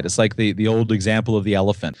one side. It's like the old example of the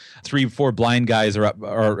elephant. 3-4 blind guys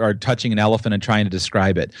are touching an elephant and trying to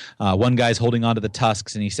describe it. One guy's holding onto the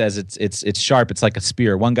tusks and he says it's sharp. It's like a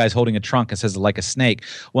spear. One guy's holding a trunk and says it's like a snake.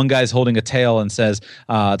 One guy's holding a tail and says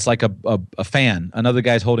it's like a fan. Another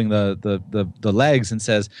guy's holding the legs and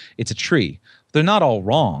says it's a tree. They're not all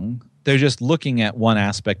wrong. They're just looking at one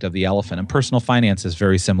aspect of the elephant, and personal finance is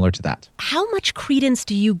very similar to that. How much credence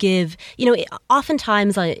do you give?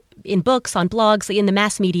 Oftentimes in books, on blogs, in the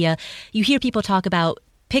mass media, you hear people talk about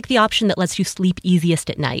pick the option that lets you sleep easiest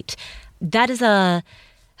at night. That is a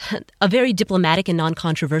very diplomatic and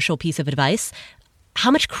non-controversial piece of advice. How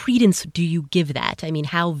much credence do you give that? I mean,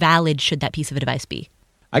 how valid should that piece of advice be?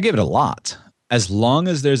 I give it a lot, as long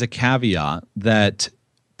as there's a caveat that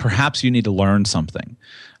perhaps you need to learn something.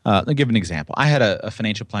 Let me give an example. I had a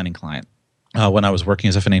financial planning client when I was working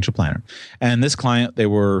as a financial planner. And this client, they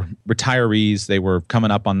were retirees. They were coming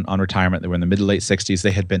up on retirement. They were in the mid to late 60s.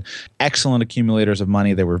 They had been excellent accumulators of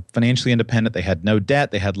money. They were financially independent. They had no debt.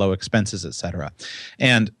 They had low expenses, et cetera.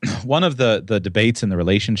 And one of the debates in the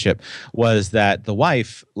relationship was that the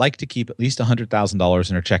wife liked to keep at least $100,000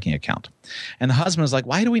 in her checking account. And the husband was like,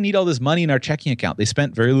 why do we need all this money in our checking account? They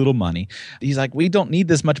spent very little money. He's like, we don't need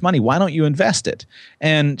this much money. Why don't you invest it?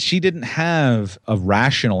 And she didn't have a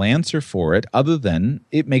rational answer for it other than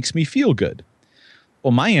it makes me feel good.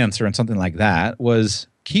 Well, my answer on something like that was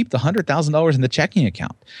keep the $100,000 in the checking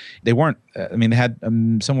account. They weren't, they had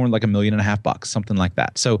somewhere like $1.5 million, something like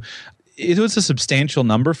that. So it was a substantial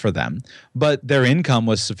number for them, but their income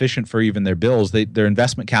was sufficient for even their bills. Their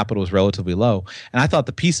investment capital was relatively low. And I thought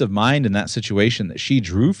the peace of mind in that situation that she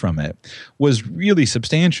drew from it was really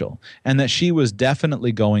substantial, and that she was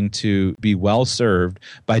definitely going to be well served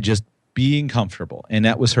by just being comfortable. And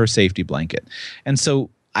that was her safety blanket. And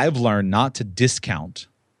so I've learned not to discount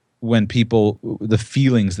the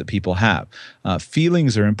feelings that people have.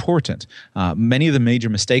 Feelings are important. Many of the major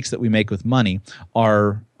mistakes that we make with money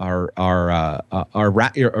are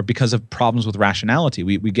because of problems with rationality.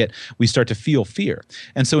 We start to feel fear.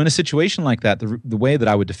 And so in a situation like that, the way that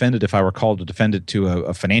I would defend it if I were called to defend it to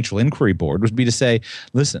a financial inquiry board would be to say,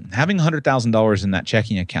 listen, having $100,000 in that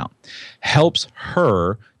checking account helps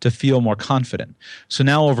her to feel more confident. So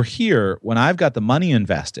now over here, when I've got the money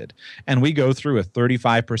invested and we go through a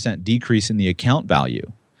 35% decrease in the account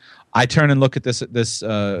value, I turn and look at this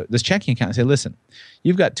checking account and say, listen,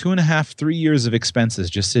 you've got 2.5, 3 years of expenses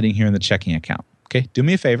just sitting here in the checking account. Okay, do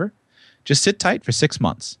me a favor. Just sit tight for 6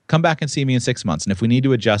 months. Come back and see me in 6 months. And if we need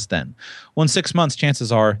to adjust then. Well, in 6 months,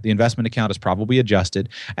 chances are the investment account is probably adjusted.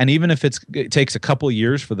 And even if it takes a couple of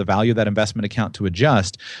years for the value of that investment account to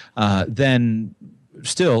adjust, then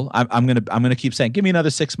still, I'm gonna keep saying, give me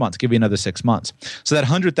another 6 months, give me another 6 months. So that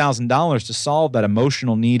 $100,000 to solve that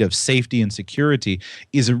emotional need of safety and security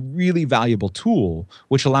is a really valuable tool,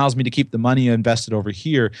 which allows me to keep the money invested over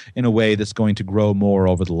here in a way that's going to grow more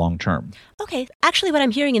over the long term. Okay, actually, what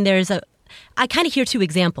I'm hearing in there is I kind of hear two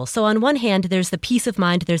examples. So on one hand, there's the peace of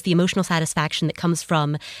mind, there's the emotional satisfaction that comes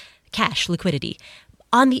from cash liquidity.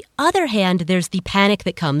 On the other hand, there's the panic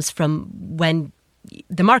that comes from when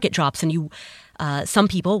the market drops and some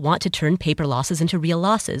people want to turn paper losses into real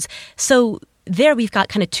losses. So there we've got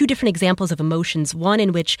kind of two different examples of emotions, one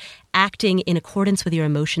in which acting in accordance with your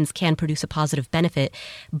emotions can produce a positive benefit,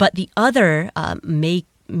 but the other may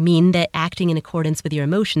mean that acting in accordance with your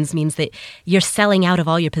emotions means that you're selling out of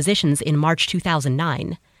all your positions in March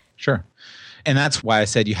 2009. Sure. And that's why I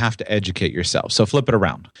said you have to educate yourself. So flip it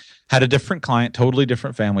around. Had a different client, totally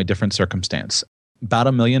different family, different circumstance, about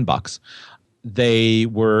 $1 million. They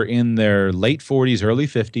were in their late 40s, early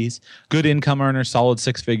 50s, good income earner, solid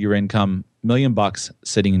 6-figure income, $1 million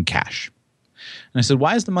sitting in cash. And I said,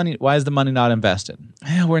 why is the money not invested?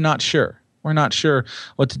 We're not sure. We're not sure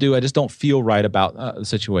what to do. I just don't feel right about the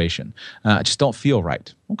situation. I just don't feel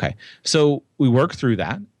right. Okay. So we work through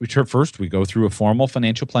that. First, we go through a formal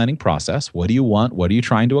financial planning process. What do you want? What are you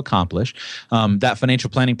trying to accomplish? That financial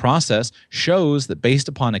planning process shows that based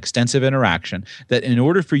upon extensive interaction, that in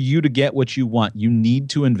order for you to get what you want, you need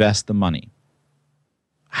to invest the money.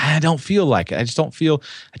 I don't feel like it. I just don't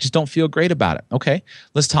feel great about it. Okay,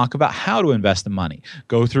 let's talk about how to invest the money.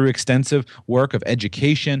 Go through extensive work of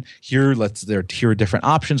education. Here are different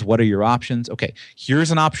options. What are your options? Okay,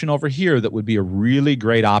 here's an option over here that would be a really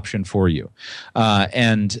great option for you.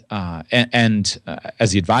 And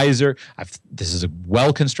as the advisor, this is a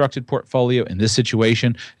well-constructed portfolio. In this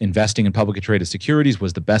situation, investing in publicly traded securities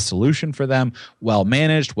was the best solution for them.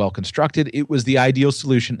 Well-managed, well-constructed. It was the ideal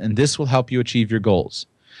solution, and this will help you achieve your goals.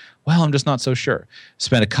 Well, I'm just not so sure.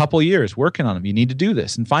 Spent a couple years working on them. You need to do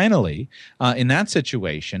this. And finally, in that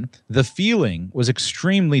situation, the feeling was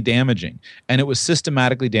extremely damaging, and it was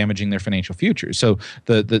systematically damaging their financial future. So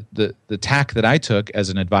the tack that I took as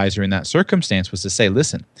an advisor in that circumstance was to say,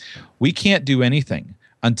 listen, we can't do anything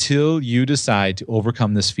until you decide to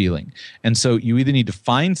overcome this feeling. And so you either need to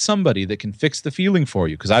find somebody that can fix the feeling for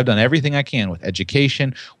you, because I've done everything I can with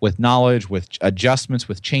education, with knowledge, with adjustments,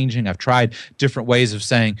 with changing. I've tried different ways of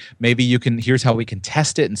saying, maybe here's how we can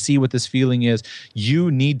test it and see what this feeling is.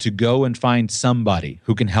 You need to go and find somebody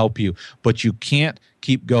who can help you, but you can't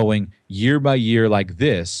keep going year by year like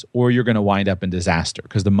this, or you're going to wind up in disaster,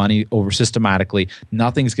 because the money systematically,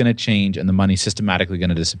 nothing's going to change, and the money's systematically going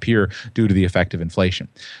to disappear due to the effect of inflation.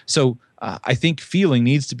 So I think feeling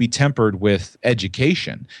needs to be tempered with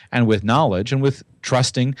education and with knowledge and with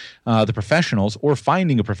trusting the professionals, or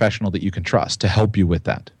finding a professional that you can trust to help you with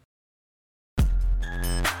that.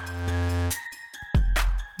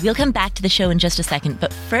 We'll come back to the show in just a second,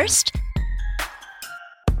 but first,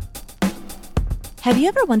 have you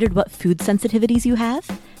ever wondered what food sensitivities you have?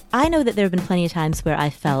 I know that there have been plenty of times where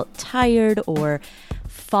I felt tired or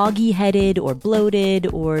foggy-headed or bloated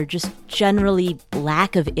or just generally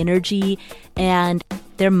lack of energy, and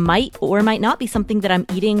there might or might not be something that I'm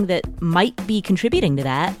eating that might be contributing to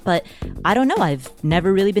that, but I don't know. I've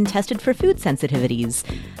never really been tested for food sensitivities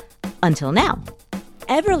until now.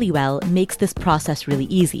 Everlywell makes this process really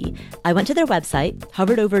easy. I went to their website,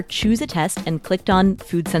 hovered over Choose a Test, and clicked on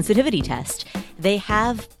Food Sensitivity Test. They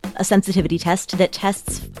have a sensitivity test that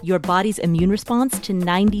tests your body's immune response to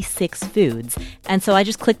 96 foods. And so I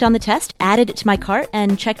just clicked on the test, added it to my cart,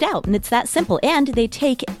 and checked out. And it's that simple. And they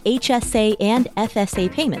take HSA and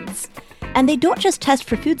FSA payments. And they don't just test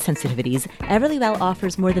for food sensitivities. Everlywell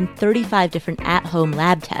offers more than 35 different at-home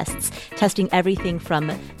lab tests, testing everything from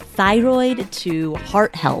thyroid to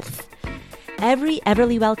heart health. Every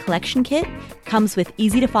Everlywell collection kit comes with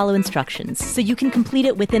easy-to-follow instructions, so you can complete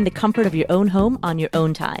it within the comfort of your own home on your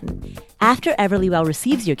own time. After Everlywell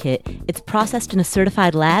receives your kit, it's processed in a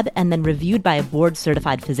certified lab and then reviewed by a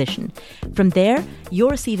board-certified physician. From there,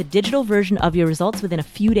 you'll receive a digital version of your results within a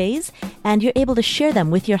few days, and you're able to share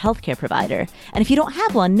them with your healthcare provider. And if you don't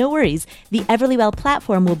have one, no worries. The Everlywell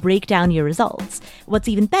platform will break down your results. What's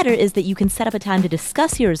even better is that you can set up a time to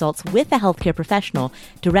discuss your results with a healthcare professional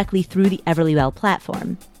directly through the Everlywell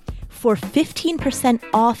platform. For 15%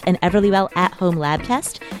 off an Everlywell at-home lab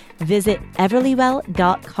test, Visit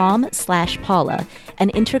everlywell.com/Paula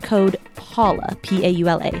and enter code Paula,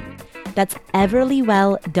 Paula. That's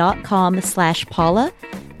everlywell.com/Paula,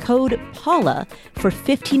 code Paula for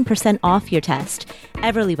 15% off your test.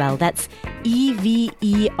 Everlywell, that's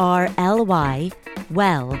EVERLY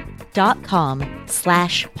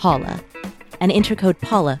well.com/Paula and enter code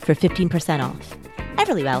Paula for 15% off.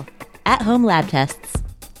 Everlywell, at-home lab tests.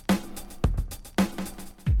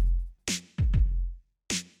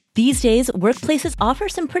 These days, workplaces offer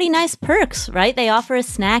some pretty nice perks, right? They offer a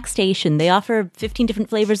snack station. They offer 15 different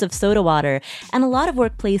flavors of soda water. And a lot of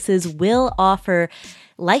workplaces will offer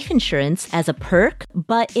life insurance as a perk,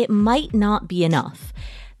 but it might not be enough.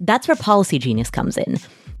 That's where Policy Genius comes in.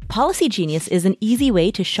 Policy Genius is an easy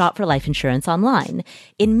way to shop for life insurance online.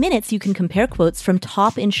 In minutes, you can compare quotes from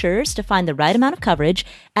top insurers to find the right amount of coverage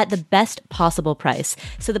at the best possible price.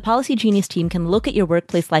 So the Policy Genius team can look at your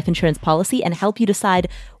workplace life insurance policy and help you decide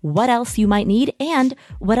what else you might need and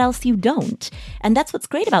what else you don't. And that's what's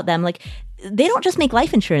great about them. Like, they don't just make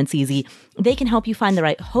life insurance easy. They can help you find the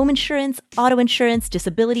right home insurance, auto insurance,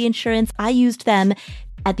 disability insurance. I used them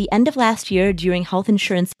at the end of last year during health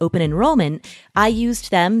insurance open enrollment. I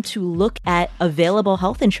used them to look at available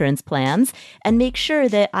health insurance plans and make sure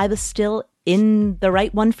that I was still in the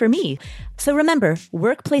right one for me. So remember,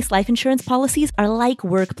 workplace life insurance policies are like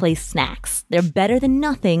workplace snacks. They're better than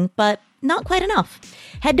nothing, but not quite enough.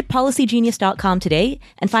 Head to policygenius.com today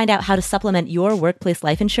and find out how to supplement your workplace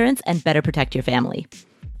life insurance and better protect your family.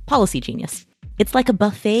 Policy Genius. It's like a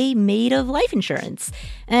buffet made of life insurance.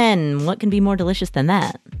 And what can be more delicious than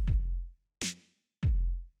that?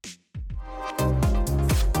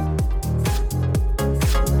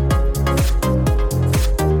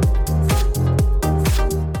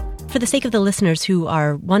 For the sake of the listeners who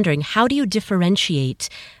are wondering, how do you differentiate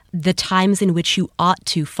the times in which you ought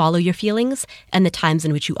to follow your feelings and the times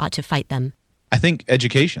in which you ought to fight them? I think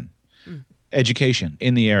education. Education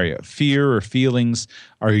in the area. Fear or feelings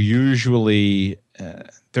are usually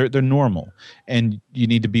they're normal, and you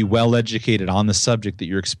need to be well educated on the subject that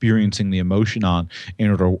you're experiencing the emotion on in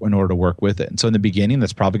order to work with it. And so in the beginning,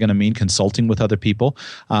 that's probably going to mean consulting with other people.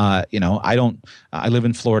 I live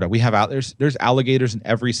in Florida. We have there's alligators in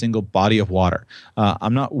every single body of water.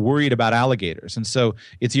 I'm not worried about alligators, and so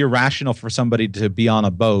it's irrational for somebody to be on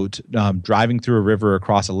a boat driving through a river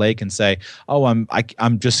across a lake and say, "Oh, I'm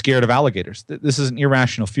just scared of alligators." This is an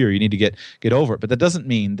irrational fear. You need to get over it. But that doesn't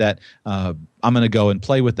mean that I'm going to go and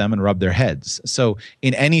play with them and rub their heads. So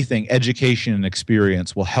in anything, education and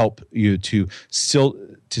experience will help you to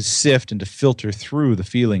sift and to filter through the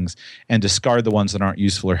feelings and discard the ones that aren't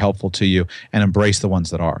useful or helpful to you and embrace the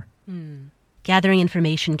ones that are. Gathering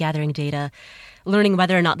information, gathering data, learning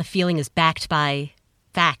whether or not the feeling is backed by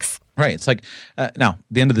facts. Right. It's like, now, at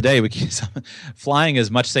the end of the day, flying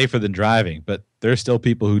is much safer than driving, but there's still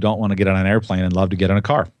people who don't want to get on an airplane and love to get in a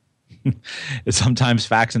car. Sometimes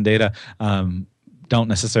facts and data don't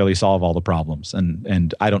necessarily solve all the problems,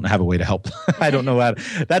 and I don't have a way to help. I don't know how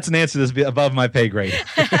that's an answer that's above my pay grade.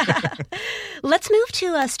 Let's move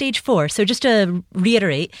to stage 4. So just to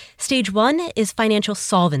reiterate, stage 1 is financial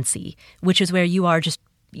solvency, which is where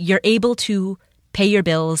you're able to pay your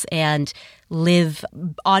bills and live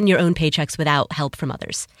on your own paychecks without help from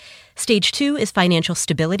others. Stage 2 is financial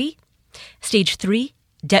stability. Stage 3,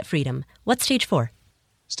 debt freedom. What's stage 4?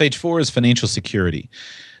 Stage 4 is financial security.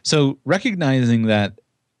 So recognizing that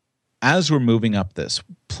as we're moving up this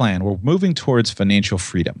plan, we're moving towards financial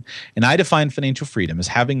freedom. And I define financial freedom as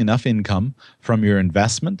having enough income from your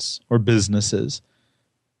investments or businesses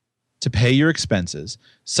to pay your expenses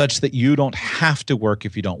such that you don't have to work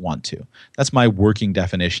if you don't want to. That's my working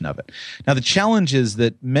definition of it. Now, the challenge is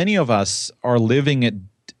that many of us are living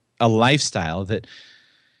a lifestyle that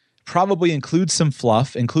probably includes some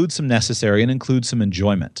fluff, includes some necessary, and includes some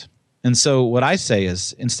enjoyment. And so what I say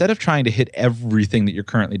is, instead of trying to hit everything that you're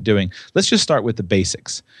currently doing, let's just start with the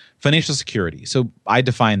basics. Financial security. So I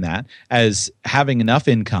define that as having enough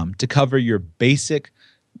income to cover your basic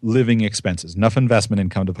living expenses, enough investment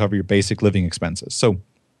income to cover your basic living expenses. So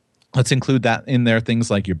let's include that in there, things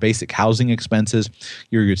like your basic housing expenses,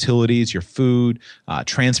 your utilities, your food,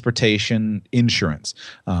 transportation, insurance.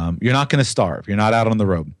 You're not going to starve. You're not out on the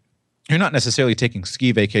road. You're not necessarily taking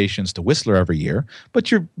ski vacations to Whistler every year,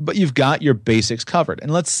 but you've got your basics covered.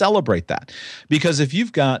 And let's celebrate that. Because if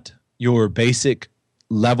you've got your basic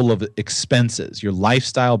level of expenses, your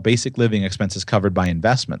lifestyle, basic living expenses covered by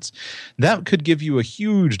investments, that could give you a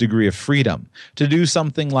huge degree of freedom to do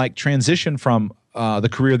something like transition from the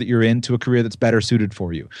career that you're in to a career that's better suited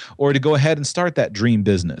for you, or to go ahead and start that dream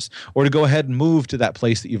business, or to go ahead and move to that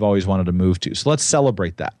place that you've always wanted to move to. So let's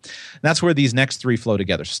celebrate that. And that's where these next three flow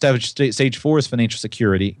together. So stage 4 is financial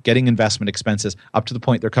security, getting investment expenses up to the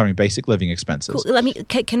point they're covering basic living expenses. Cool.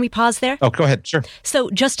 Can we pause there? Oh, go ahead. Sure. So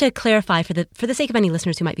just to clarify, for the sake of any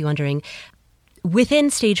listeners who might be wondering, within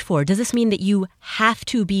stage 4, does this mean that you have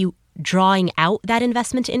to be drawing out that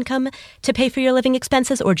investment income to pay for your living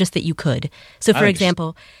expenses, or just that you could? So, for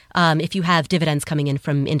example, if you have dividends coming in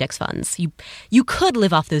from index funds, you could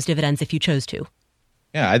live off those dividends if you chose to.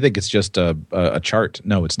 Yeah, I think it's just a chart.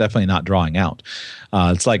 No, it's definitely not drawing out.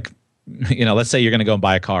 It's like, let's say you're going to go and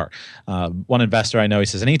buy a car. One investor I know, he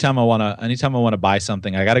says, anytime I want to buy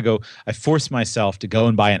something, I force myself to go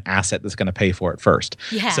and buy an asset that's going to pay for it first.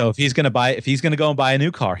 Yeah. So if he's going to go and buy a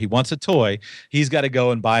new car, he wants a toy, he's got to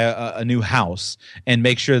go and buy a new house and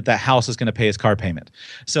make sure that house is going to pay his car payment.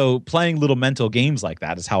 So playing little mental games like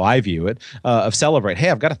that is how I view it, of celebrate. Hey,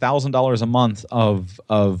 I've got $1,000 a month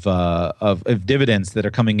of dividends that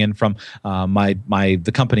are coming in from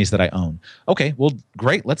the companies that I own. Okay, well,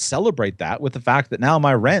 great. Let's celebrate that with the fact that now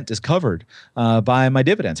my rent is covered by my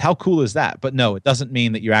dividends. How cool is that? But no, it doesn't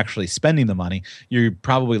mean that you're actually spending the money. You're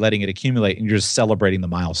probably letting it accumulate and you're just celebrating the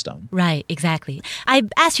milestone. Right, exactly. I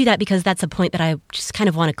asked you that because that's a point that I just kind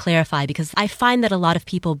of want to clarify, because I find that a lot of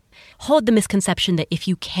people hold the misconception that if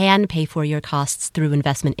you can pay for your costs through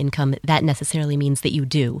investment income, that necessarily means that you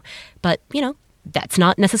do. But, that's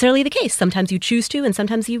not necessarily the case. Sometimes you choose to and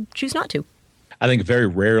sometimes you choose not to. I think very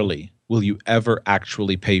rarely will you ever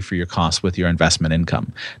actually pay for your costs with your investment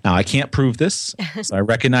income. Now, I can't prove this, so I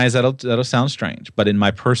recognize that'll sound strange. But in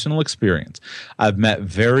my personal experience, I've met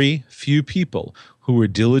very few people who were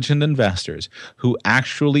diligent investors who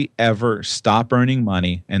actually ever stop earning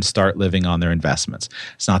money and start living on their investments.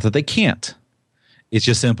 It's not that they can't. It's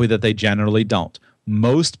just simply that they generally don't.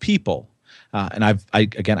 Most people, and I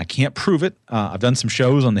can't prove it. I've done some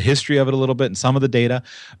shows on the history of it a little bit and some of the data,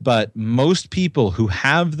 but most people who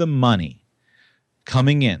have the money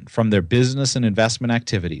coming in from their business and investment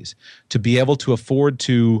activities to be able to afford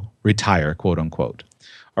to retire, quote unquote,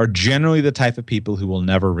 are generally the type of people who will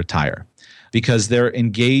never retire, because they're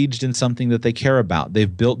engaged in something that they care about.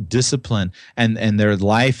 They've built discipline, and their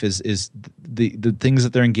life is the things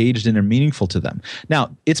that they're engaged in are meaningful to them.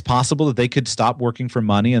 Now, it's possible that they could stop working for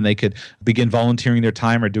money and they could begin volunteering their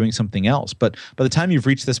time or doing something else. But by the time you've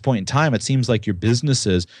reached this point in time, it seems like your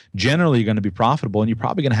businesses generally are going to be profitable, and you're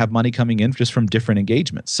probably going to have money coming in just from different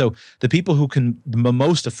engagements. So the people who can the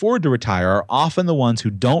most afford to retire are often the ones who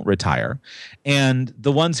don't retire, and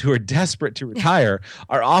the ones who are desperate to retire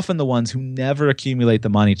are often the ones who never accumulate the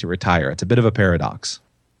money to retire. It's a bit of a paradox.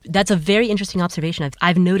 That's a very interesting observation.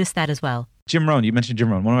 I've noticed that as well. Jim Rohn, you mentioned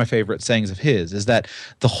Jim Rohn. One of my favorite sayings of his is that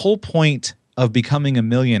the whole point of becoming a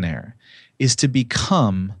millionaire is to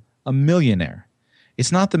become a millionaire.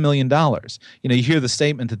 It's not the $1 million. You hear the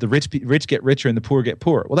statement that the rich get richer and the poor get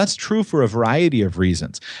poorer. Well, that's true for a variety of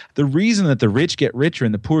reasons. The reason that the rich get richer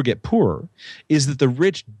and the poor get poorer is that the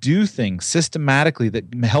rich do things systematically that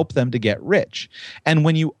help them to get rich. And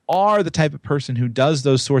when you are the type of person who does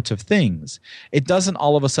those sorts of things, it doesn't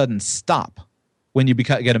all of a sudden stop when you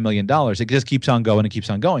get $1 million. It just keeps on going and keeps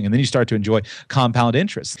on going. And then you start to enjoy compound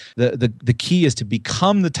interest. The key is to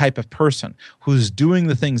become the type of person who's doing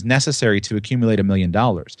the things necessary to accumulate $1 million.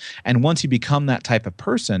 And once you become that type of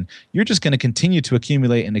person, you're just going to continue to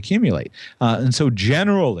accumulate and accumulate. And so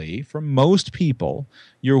generally, for most people,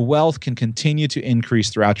 your wealth can continue to increase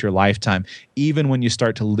throughout your lifetime, even when you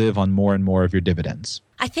start to live on more and more of your dividends.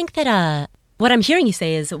 I think that what I'm hearing you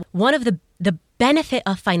say is one of the benefit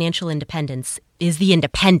of financial independence is the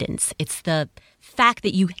independence. It's the fact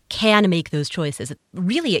that you can make those choices.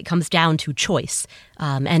 Really, it comes down to choice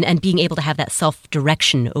and being able to have that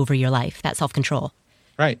self-direction over your life, that self-control.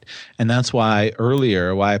 Right. And that's why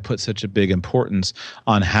I put such a big importance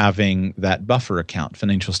on having that buffer account,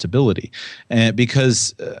 financial stability,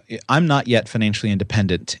 because I'm not yet financially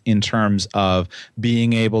independent in terms of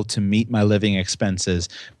being able to meet my living expenses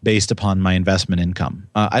based upon my investment income.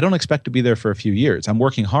 I don't expect to be there for a few years. I'm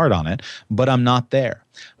working hard on it, but I'm not there.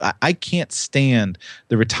 I can't stand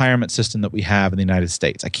the retirement system that we have in the United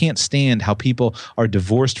States. I can't stand how people are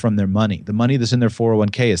divorced from their money. The money that's in their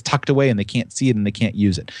 401k is tucked away and they can't see it and they can't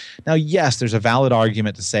use it. Now, yes, there's a valid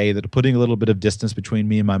argument to say that putting a little bit of distance between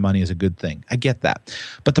me and my money is a good thing. I get that.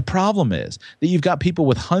 But the problem is that you've got people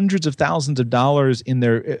with hundreds of thousands of dollars in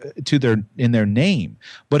their name,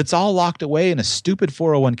 but it's all locked away in a stupid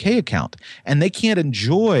 401k account, and they can't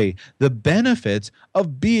enjoy the benefits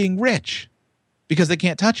of being rich, because they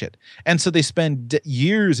can't touch it. And so they spend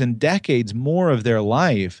years and decades more of their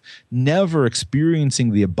life never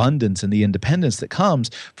experiencing the abundance and the independence that comes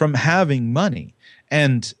from having money.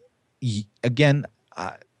 And again,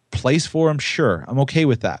 place for them, sure, I'm okay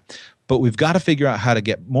with that. But we've got to figure out how to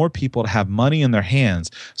get more people to have money in their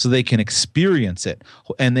hands so they can experience it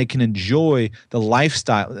and they can enjoy the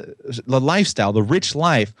lifestyle, the rich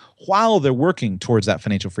life while they're working towards that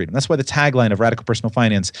financial freedom. That's why the tagline of Radical Personal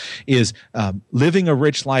Finance is living a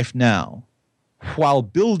rich life now while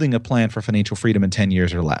building a plan for financial freedom in 10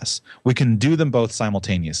 years or less. We can do them both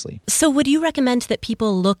simultaneously. So would you recommend that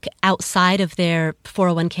people look outside of their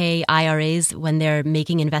 401k IRAs when they're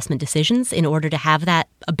making investment decisions in order to have that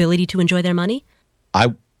ability to enjoy their money?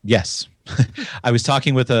 Yes. I was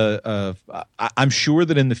talking with I'm sure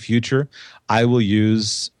that in the future I will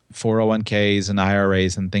use 401ks and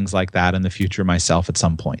IRAs and things like that in the future myself at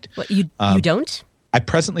some point. What, you don't? I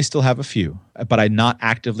presently still have a few, but I'm not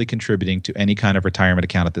actively contributing to any kind of retirement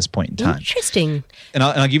account at this point in time. Interesting. And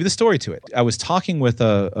I'll give you the story to it. I was talking with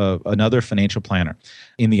another financial planner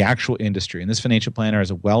in the actual industry, and this financial planner is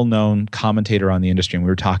a well-known commentator on the industry, and we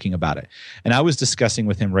were talking about it. And I was discussing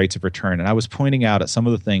with him rates of return, and I was pointing out at some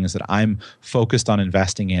of the things that I'm focused on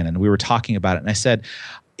investing in, and we were talking about it. And I said,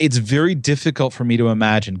 it's very difficult for me to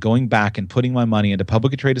imagine going back and putting my money into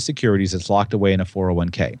publicly traded securities that's locked away in a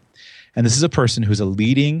 401k. And this is a person who's a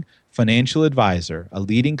leading financial advisor, a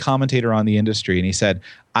leading commentator on the industry. And he said,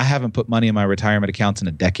 I haven't put money in my retirement accounts in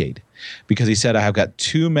a decade because he said, I have got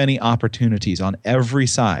too many opportunities on every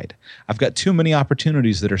side. I've got too many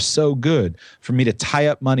opportunities that are so good for me to tie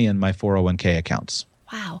up money in my 401k accounts.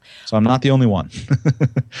 Wow. So I'm not the only one.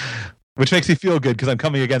 Which makes me feel good because I'm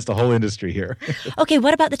coming against the whole industry here. Okay,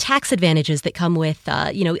 what about the tax advantages that come with,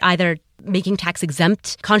 either making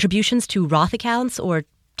tax-exempt contributions to Roth accounts or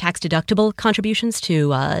tax-deductible contributions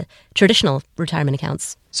to traditional retirement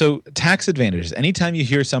accounts? So tax advantages, anytime you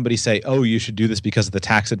hear somebody say, oh, you should do this because of the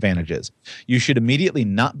tax advantages, you should immediately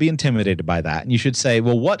not be intimidated by that. And you should say,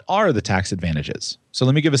 well, what are the tax advantages? So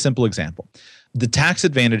let me give a simple example. The tax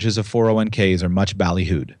advantages of 401ks are much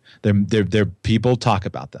ballyhooed. They're people talk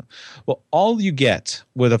about them. Well, all you get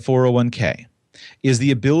with a 401k is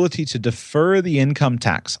the ability to defer the income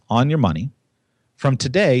tax on your money from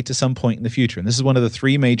today to some point in the future. And this is one of the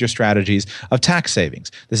three major strategies of tax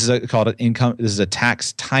savings. This is called an income. This is a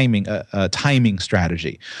tax timing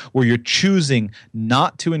strategy where you're choosing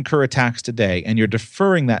not to incur a tax today and you're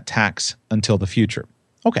deferring that tax until the future.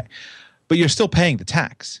 Okay, but you're still paying the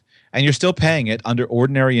tax. And you're still paying it under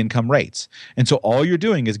ordinary income rates. And so all you're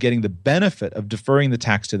doing is getting the benefit of deferring the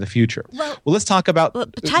tax to the future. Well, let's talk about...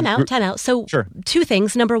 Time out. So sure. Two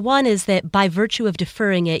things. Number one is that by virtue of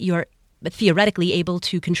deferring it, you're theoretically able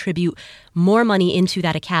to contribute more money into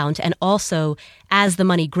that account. And also, as the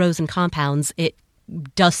money grows and compounds, it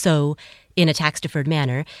does so in a tax-deferred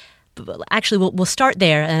manner. Actually, we'll start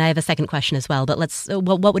there, and I have a second question as well. But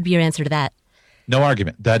what would be your answer to that? No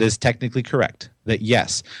argument. That is technically correct. That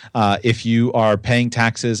yes, if you are paying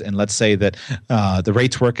taxes and let's say that the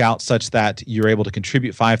rates work out such that you're able to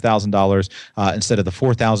contribute $5,000 instead of the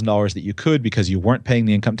 $4,000 that you could because you weren't paying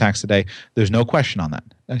the income tax today, there's no question on that.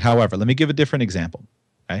 However, let me give a different example.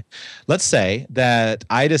 Okay? Let's say that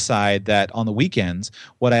I decide that on the weekends,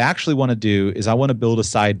 what I actually want to do is I want to build a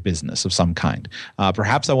side business of some kind.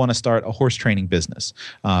 Perhaps I want to start a horse training business.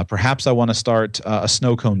 Perhaps I want to start a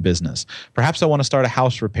snow cone business. Perhaps I want to start a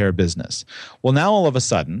house repair business. Well, now all of a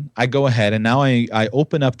sudden, I go ahead and now I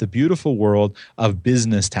open up the beautiful world of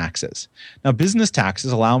business taxes. Now, business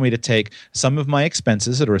taxes allow me to take some of my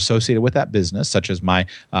expenses that are associated with that business, such as my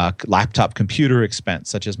laptop computer expense,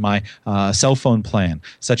 such as my cell phone plan,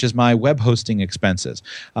 such as my web hosting expenses.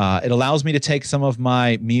 It allows me to take some of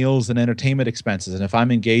my meals and entertainment expenses. And if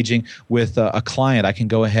I'm engaging with a client, I can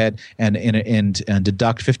go ahead and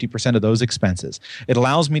deduct 50% of those expenses. It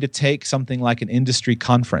allows me to take something like an industry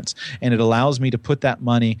conference, and it allows me to put that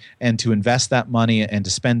money and to invest that money and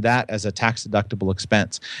to spend that as a tax-deductible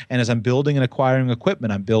expense. And as I'm building and acquiring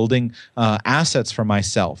equipment, I'm building assets for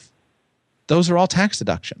myself. Those are all tax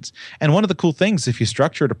deductions. And one of the cool things, if you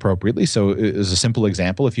structure it appropriately, so as a simple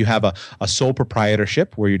example, if you have a sole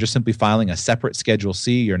proprietorship where you're just simply filing a separate Schedule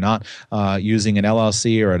C, you're not using an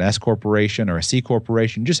LLC or an S corporation or a C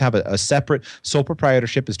corporation, you just have a separate sole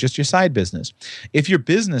proprietorship. It's just your side business. If your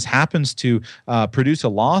business happens to produce a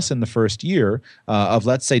loss in the first year of,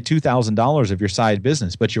 let's say, $2,000 of your side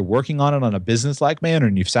business, but you're working on it on a business-like manner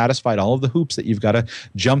and you've satisfied all of the hoops that you've got to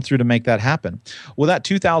jump through to make that happen, well, that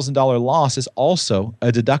 $2,000 loss is also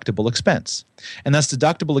a deductible expense, and that's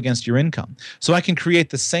deductible against your income. So I can create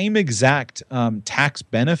the same exact tax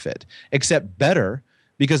benefit, except better,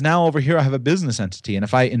 because now over here I have a business entity. And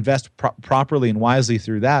if I invest properly and wisely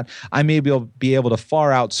through that, I may be able to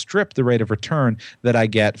far outstrip the rate of return that I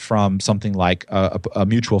get from something like a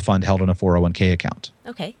mutual fund held in a 401k account.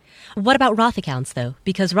 Okay. What about Roth accounts, though?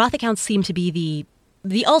 Because Roth accounts seem to be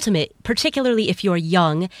the ultimate, particularly if you're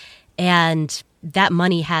young and that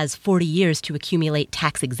money has 40 years to accumulate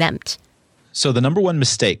tax exempt. So the number one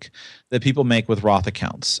mistake that people make with Roth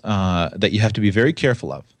accounts that you have to be very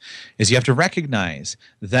careful of is you have to recognize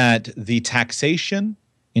that the taxation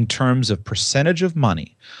in terms of percentage of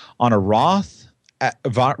money on a Roth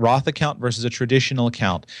account versus a traditional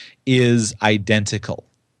account is identical.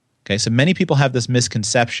 Okay, so many people have this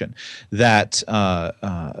misconception that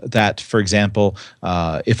for example,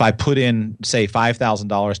 if I put in, say,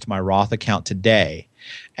 $5,000 to my Roth account today,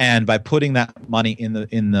 and by putting that money in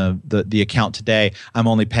the account today, I'm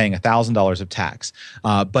only paying $1,000 of tax.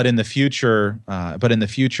 But in the future, I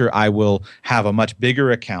will have a much bigger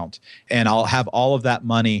account, and I'll have all of that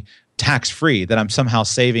money tax free. That I'm somehow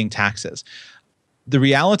saving taxes. The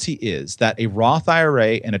reality is that a Roth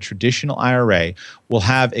IRA and a traditional IRA will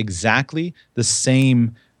have exactly the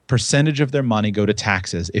same percentage of their money go to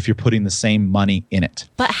taxes if you're putting the same money in it.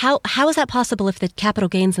 But how is that possible if the capital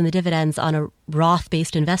gains and the dividends on a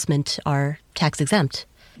Roth-based investment are tax exempt?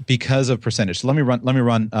 Because of percentage. So let me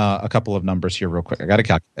run a couple of numbers here real quick. I got a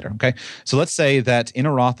calculator. Okay, so let's say that in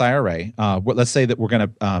a Roth IRA, let's say that we're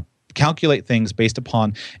going to calculate things based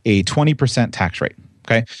upon a 20% tax rate.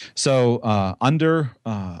 Okay, so under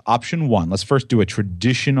option one, let's first do a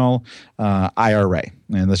traditional IRA,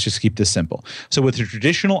 and let's just keep this simple. So with a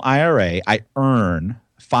traditional IRA, I earn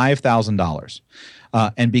 $5,000.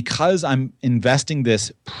 And because I'm investing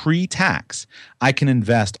this pre-tax, I can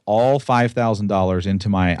invest all $5,000 into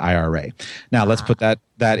my IRA. Now, let's put that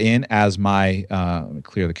in as my, let me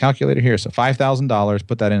clear the calculator here. So $5,000,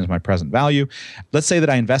 put that in as my present value. Let's say that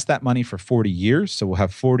I invest that money for 40 years. So we'll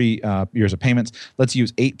have 40 years of payments. Let's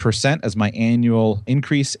use 8% as my annual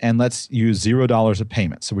increase, and let's use $0 of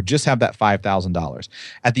payment. So we just have that $5,000.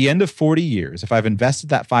 At the end of 40 years, if I've invested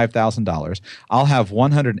that $5,000, I'll have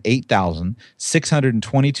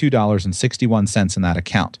 $108,622.61 in that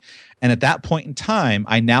account. And at that point in time,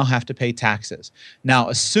 I now have to pay taxes. Now,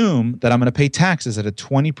 assume that I'm going to pay taxes at a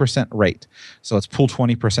 20% rate. So let's pull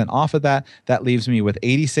 20% off of that. That leaves me with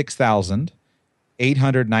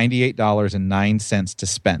 $86,898.09 to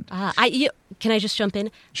spend. Can I just jump in?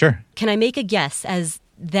 Sure. Can I make a guess as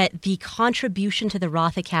that the contribution to the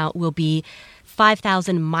Roth account will be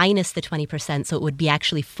 $5,000 minus the 20%, so it would be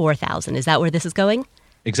actually $4,000. Is that where this is going?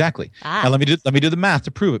 Exactly. Now let me do the math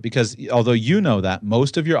to prove it, because although you know that,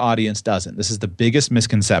 most of your audience doesn't. This is the biggest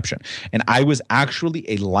misconception. And I was actually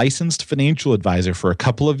a licensed financial advisor for a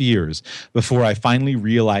couple of years before I finally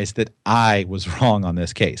realized that I was wrong on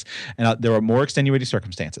this case. And there were more extenuating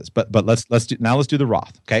circumstances. But let's do the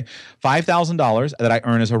Roth. Okay, $5,000 that I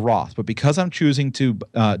earn as a Roth. But because I'm choosing to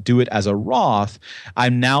do it as a Roth,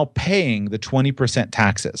 I'm now paying the 20%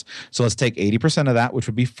 taxes. So let's take 80% of that, which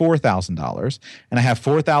would be $4,000, and I have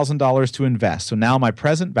 $4,000 to invest. So now my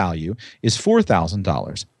present value is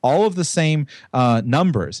 $4,000. All of the same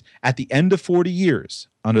numbers at the end of 40 years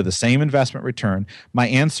under the same investment return. My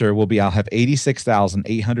answer will be I'll have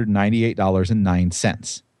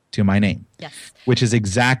 $86,898.09 to my name. Yes. Which is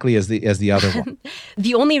exactly as the other one.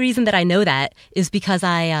 The only reason that I know that is because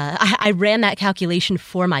I ran that calculation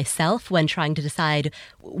for myself when trying to decide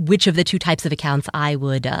which of the two types of accounts I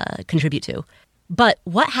would contribute to. But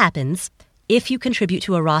what happens if you contribute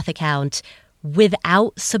to a Roth account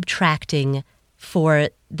without subtracting for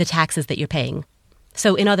the taxes that you're paying?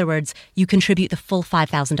 So in other words, you contribute the full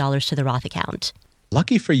 $5,000 to the Roth account.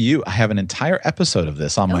 Lucky for you, I have an entire episode of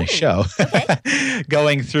this on my show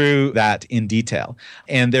going through that in detail.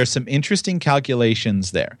 And there's some interesting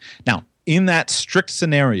calculations there. Now, in that strict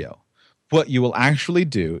scenario, what you will actually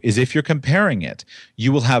do is, if you're comparing it,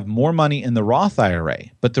 you will have more money in the Roth IRA.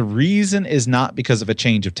 But the reason is not because of a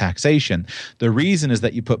change of taxation. The reason is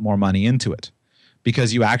that you put more money into it,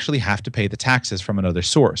 because you actually have to pay the taxes from another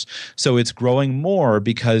source. So it's growing more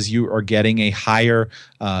because you are getting a higher,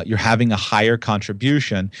 you're having a higher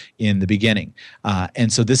contribution in the beginning.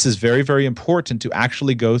 And so this is very, very important to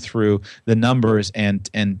actually go through the numbers and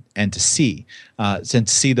to see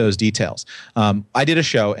those details. I did a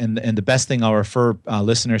show, and the best thing, I'll refer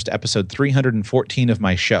listeners to episode 314 of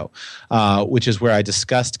my show, which is where I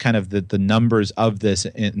discussed kind of the numbers of this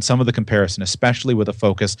and some of the comparison, especially with a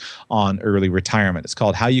focus on early retirement. It's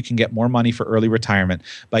called How You Can Get More Money for Early Retirement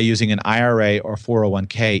by Using an IRA or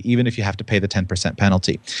 401k, even if you have to pay the 10%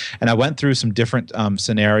 penalty. And I went through some different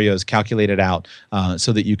scenarios, calculated out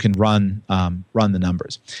so that you can run the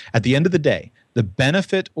numbers. At the end of the day, The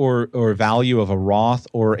benefit or value of a Roth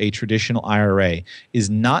or a traditional IRA is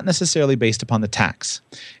not necessarily based upon the tax.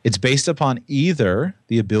 It's based upon either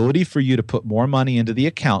the ability for you to put more money into the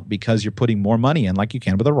account because you're putting more money in like you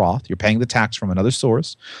can with a Roth, you're paying the tax from another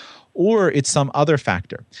source, or it's some other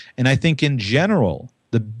factor. And I think in general,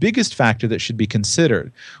 the biggest factor that should be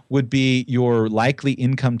considered would be your likely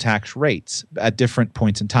income tax rates at different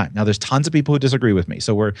points in time. Now, there's tons of people who disagree with me.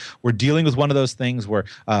 So we're dealing with one of those things where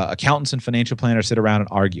accountants and financial planners sit around and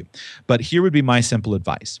argue. But here would be my simple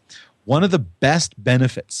advice. One of the best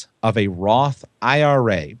benefits of a Roth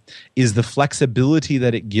IRA is the flexibility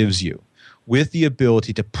that it gives you with the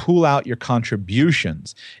ability to pull out your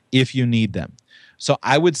contributions if you need them. So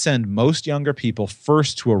I would send most younger people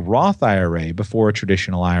first to a Roth IRA before a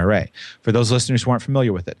traditional IRA. For those listeners who aren't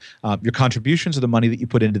familiar with it, your contributions are the money that you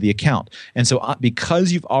put into the account. And so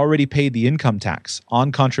because you've already paid the income tax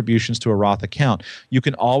on contributions to a Roth account, you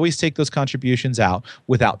can always take those contributions out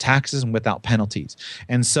without taxes and without penalties.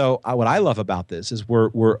 And so what I love about this is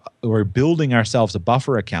we're building ourselves a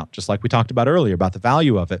buffer account, just like we talked about earlier about the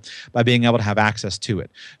value of it, by being able to have access to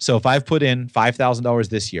it. So if I've put in $5,000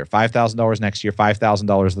 this year, $5,000 next year,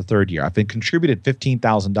 $5,000 the third year. I've been contributed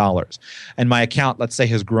 $15,000 and my account, let's say,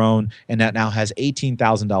 has grown and that now has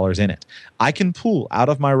 $18,000 in it. I can pull out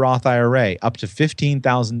of my Roth IRA up to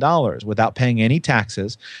 $15,000 without paying any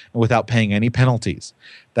taxes and without paying any penalties.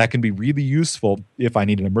 That can be really useful if I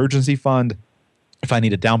need an emergency fund, if I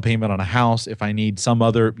need a down payment on a house, if I need some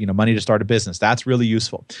other money to start a business. That's really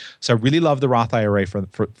useful. So I really love the Roth IRA for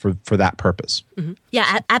that purpose. Mm-hmm.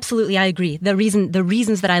 Yeah, absolutely. I agree. The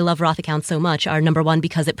reasons that I love Roth accounts so much are, number one,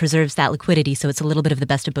 because it preserves that liquidity. So it's a little bit of the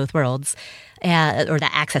best of both worlds, or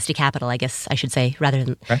that access to capital, I guess I should say, rather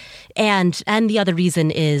than. Okay. And the other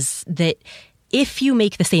reason is that if you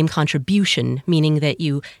make the same contribution, meaning that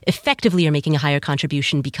you effectively are making a higher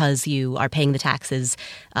contribution because you are paying the taxes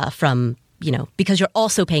because you're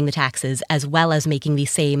also paying the taxes as well as making the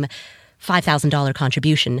same $5,000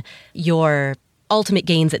 contribution, your ultimate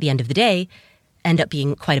gains at the end of the day end up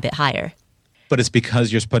being quite a bit higher. But it's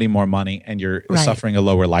because you're putting more money and you're suffering a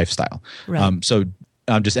lower lifestyle. Right. So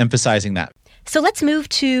I'm just emphasizing that. So let's move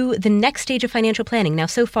to the next stage of financial planning. Now,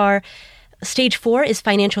 so far, stage 4 is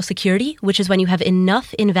financial security, which is when you have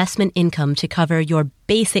enough investment income to cover your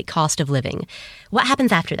basic cost of living. What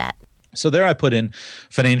happens after that? So there I put in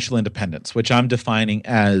financial independence, which I'm defining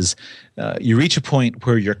as you reach a point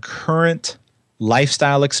where your current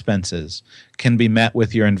lifestyle expenses can be met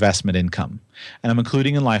with your investment income. And I'm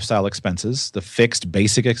including in lifestyle expenses the fixed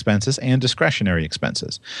basic expenses and discretionary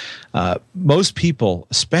expenses. Most people,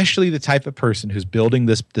 especially the type of person who's building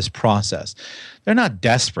this process, they're not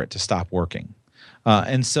desperate to stop working.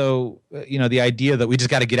 And so, the idea that we just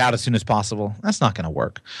got to get out as soon as possible, that's not going to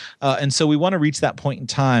work. And so we want to reach that point in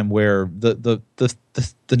time where the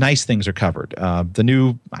nice things are covered. The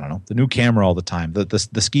new camera all the time,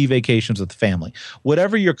 the ski vacations with the family,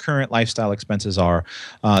 whatever your current lifestyle expenses are,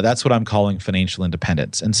 that's what I'm calling financial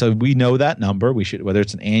independence. And so we know that number. We should, whether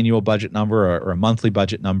it's an annual budget number or a monthly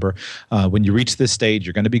budget number, when you reach this stage,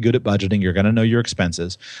 you're going to be good at budgeting. You're going to know your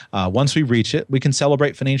expenses. Once we reach it, we can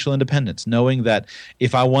celebrate financial independence, knowing that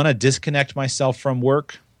if I want to disconnect myself from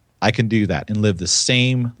work, I can do that and live the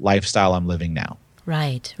same lifestyle I'm living now.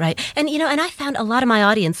 Right. And, and I found a lot of my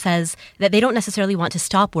audience says that they don't necessarily want to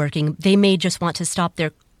stop working. They may just want to stop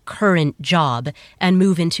their current job and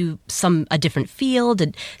move into a different field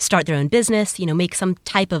and start their own business, make some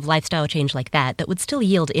type of lifestyle change like that would still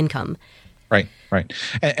yield income. Right.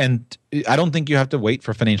 And I don't think you have to wait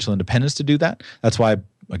for financial independence to do that. That's why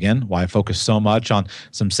I focus so much on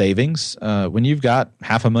some savings. When you've got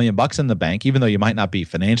 $500,000 in the bank, even though you might not be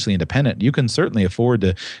financially independent, you can certainly afford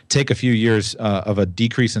to take a few years of a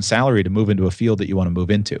decrease in salary to move into a field that you want to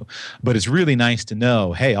move into. But it's really nice to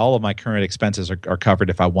know, hey, all of my current expenses are covered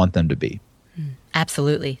if I want them to be.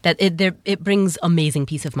 Absolutely. It brings amazing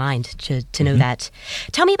peace of mind to know that.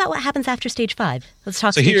 Tell me about what happens after stage 5. Let's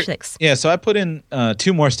talk stage 6. Yeah, so I put in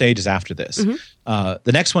 2 more stages after this. Mm-hmm.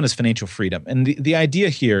 The next one is financial freedom. And the idea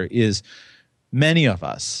here is many of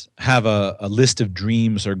us have a list of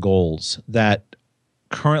dreams or goals that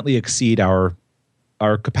currently exceed our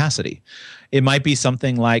capacity. It might be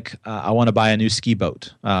something like I want to buy a new ski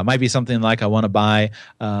boat. It might be something like I want to buy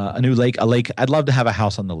a new lake. I'd love to have a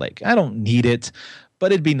house on the lake. I don't need it,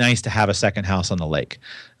 but it'd be nice to have a second house on the lake.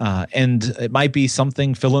 And it might be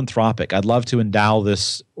something philanthropic. I'd love to endow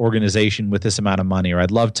this organization with this amount of money, or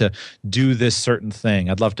I'd love to do this certain thing.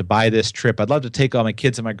 I'd love to buy this trip. I'd love to take all my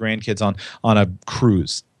kids and my grandkids on a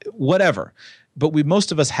cruise. Whatever. But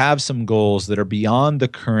most of us have some goals that are beyond the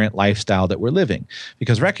current lifestyle that we're living,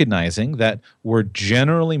 because recognizing that we're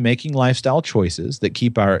generally making lifestyle choices that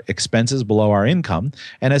keep our expenses below our income.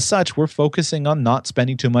 And as such, we're focusing on not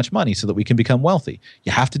spending too much money so that we can become wealthy.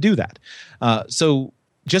 You have to do that. So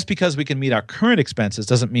just because we can meet our current expenses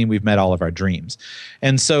doesn't mean we've met all of our dreams.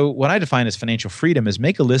 And so what I define as financial freedom is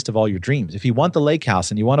make a list of all your dreams. If you want the lake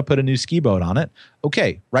house and you want to put a new ski boat on it,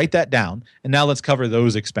 okay, write that down. And now let's cover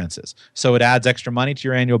those expenses. So it adds extra money to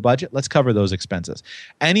your annual budget. Let's cover those expenses.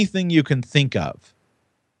 Anything you can think of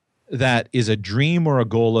that is a dream or a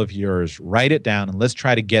goal of yours, write it down and let's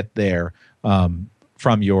try to get there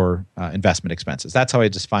from your investment expenses. That's how I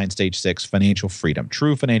define stage 6, financial freedom,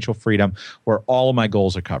 true financial freedom, where all of my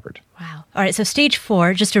goals are covered. Wow. All right. So stage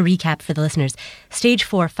 4, just to recap for the listeners, stage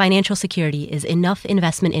 4, financial security is enough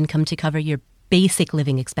investment income to cover your basic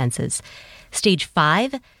living expenses. Stage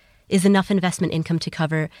 5 is enough investment income to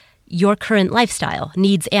cover your current lifestyle,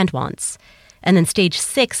 needs and wants. And then stage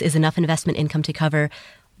 6 is enough investment income to cover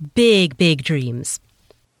big, big dreams.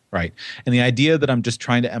 Right. And the idea that I'm just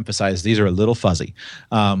trying to emphasize, these are a little fuzzy,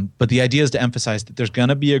 but the idea is to emphasize that there's going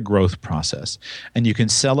to be a growth process and you can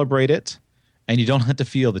celebrate it and you don't have to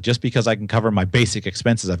feel that just because I can cover my basic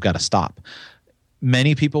expenses, I've got to stop.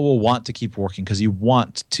 Many people will want to keep working because you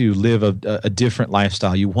want to live a different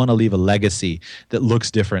lifestyle. You want to leave a legacy that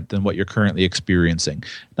looks different than what you're currently experiencing.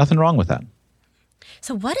 Nothing wrong with that.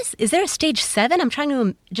 So is there a stage 7? I'm trying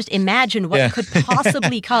to just imagine what could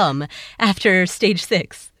possibly come after stage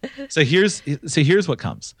 6. So here's what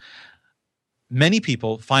comes. Many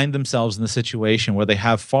people find themselves in the situation where they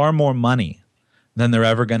have far more money than they're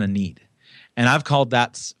ever going to need. And I've called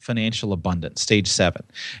that financial abundance, stage 7.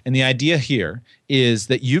 And the idea here is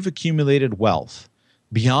that you've accumulated wealth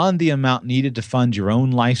beyond the amount needed to fund your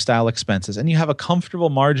own lifestyle expenses, and you have a comfortable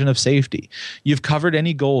margin of safety. You've covered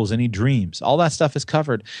any goals, any dreams. All that stuff is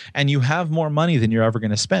covered, and you have more money than you're ever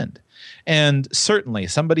going to spend. And certainly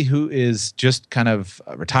somebody who is just kind of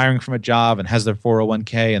retiring from a job and has their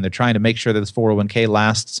 401k and they're trying to make sure that this 401k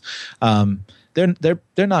lasts,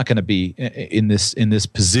 they're not going to be in this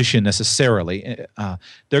position necessarily.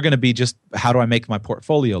 They're going to be just, how do I make my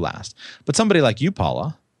portfolio last? But somebody like you,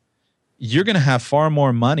 Paula, you're going to have far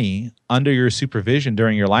more money under your supervision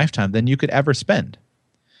during your lifetime than you could ever spend.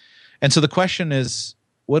 And so the question is,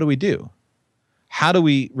 what do we do? How do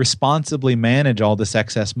we responsibly manage all this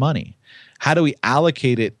excess money? How do we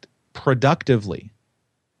allocate it productively?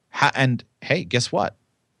 And hey, guess what?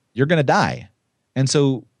 You're going to die. And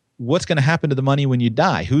so what's going to happen to the money when you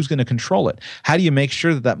die? Who's going to control it? How do you make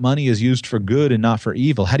sure that money is used for good and not for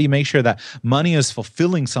evil? How do you make sure that money is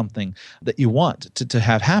fulfilling something that you want to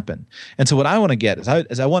have happen? And so what I want to get is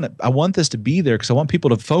I want this to be there because I want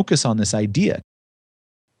people to focus on this idea.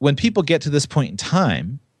 When people get to this point in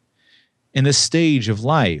time, in this stage of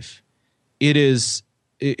life,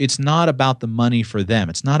 it's not about the money for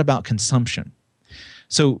them. It's not about consumption.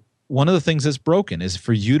 So one of the things that's broken is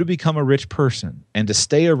for you to become a rich person and to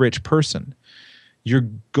stay a rich person, you're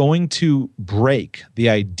going to break the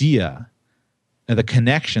idea and the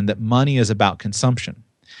connection that money is about consumption.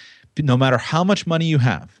 No matter how much money you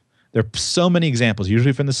have, there are so many examples,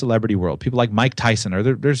 usually from the celebrity world. People like Mike Tyson, or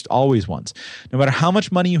there's always ones. No matter how much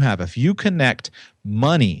money you have, if you connect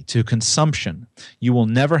money to consumption, you will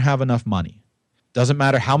never have enough money. Doesn't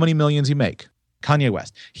matter how many millions you make. Kanye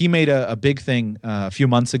West, he made a big thing a few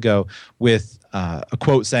months ago with a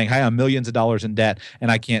quote saying, "Hey, I'm millions of dollars in debt, and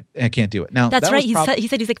I can't do it." Now that's right. He said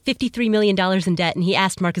he's like $53 million in debt, and he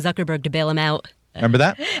asked Mark Zuckerberg to bail him out. Remember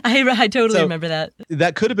that? I totally remember that.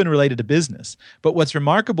 That could have been related to business. But what's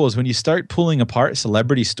remarkable is when you start pulling apart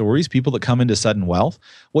celebrity stories, people that come into sudden wealth,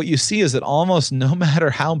 what you see is that almost no matter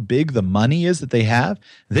how big the money is that they have,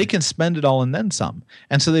 they can spend it all and then some.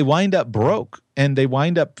 And so they wind up broke, and they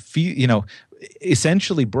wind up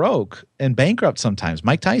essentially broke and bankrupt sometimes.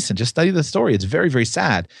 Mike Tyson, just study the story. It's very, very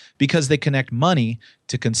sad because they connect money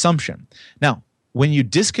to consumption. Now, when you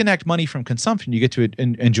disconnect money from consumption, you get to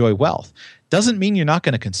enjoy wealth. Doesn't mean you're not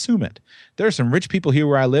going to consume it. There are some rich people here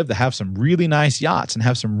where I live that have some really nice yachts and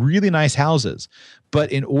have some really nice houses.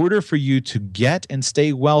 But in order for you to get and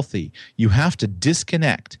stay wealthy, you have to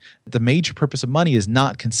disconnect. The major purpose of money is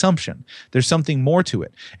not consumption. There's something more to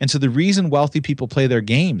it. And so the reason wealthy people play their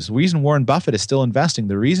games, the reason Warren Buffett is still investing,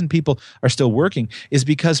 the reason people are still working is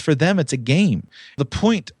because for them it's a game. The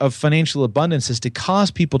point of financial abundance is to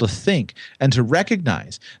cause people to think and to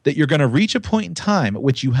recognize that you're going to reach a point in time at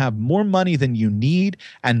which you have more money than you need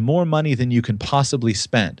and more money than than you can possibly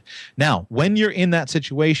spend. Now, when you're in that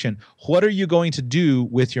situation, what are you going to do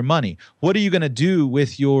with your money? What are you going to do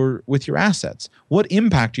with your assets? What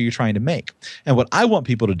impact are you trying to make? And what I want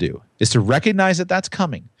people to do is to recognize that that's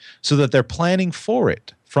coming so that they're planning for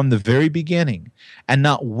it from the very beginning and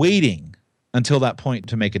not waiting until that point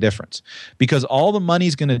to make a difference. Because all the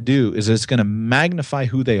money's going to do is it's going to magnify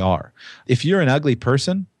who they are. If you're an ugly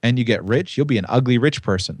person and you get rich, you'll be an ugly rich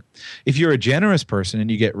person. If you're a generous person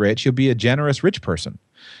and you get rich, you'll be a generous rich person.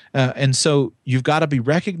 And so you've got to be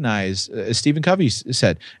recognized, as Stephen Covey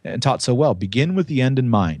said and taught so well, begin with the end in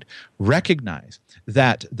mind. Recognize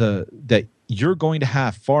that that you're going to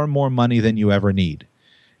have far more money than you ever need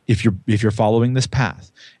if you're following this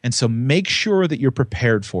path. And so make sure that you're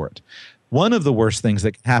prepared for it. One of the worst things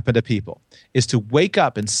that can happen to people is to wake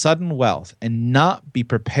up in sudden wealth and not be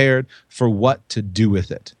prepared for what to do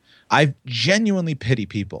with it. I genuinely pity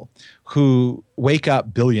people who wake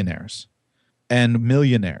up billionaires and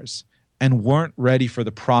millionaires and weren't ready for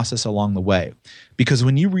the process along the way. Because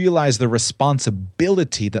when you realize the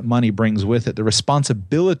responsibility that money brings with it, the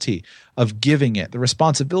responsibility of giving it, the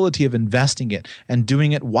responsibility of investing it and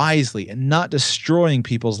doing it wisely and not destroying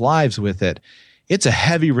people's lives with it, it's a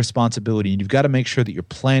heavy responsibility, and you've got to make sure that you're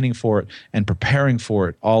planning for it and preparing for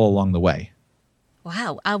it all along the way.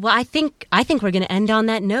 Wow. Well, I think we're going to end on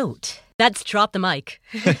that note. That's drop the mic.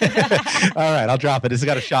 All right, I'll drop it. It's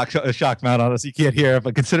got a shock mount on it, so you can't hear it,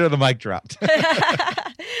 but consider the mic dropped.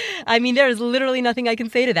 I mean, there is literally nothing I can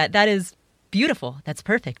say to that. That is beautiful. That's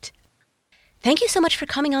perfect. Thank you so much for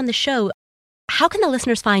coming on the show. How can the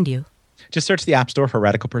listeners find you? Just search the App Store for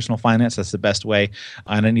Radical Personal Finance. That's the best way.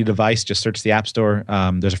 On any device, just search the App Store.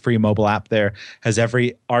 There's a free mobile app there. Has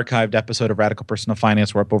every archived episode of Radical Personal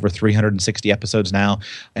Finance. We're up over 360 episodes now,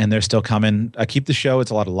 and they're still coming. Keep the show.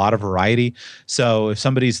 It's a lot of variety. So if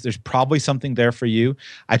there's probably something there for you.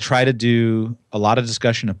 I try to do a lot of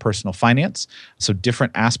discussion of personal finance. So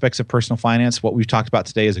different aspects of personal finance. What we've talked about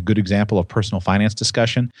today is a good example of personal finance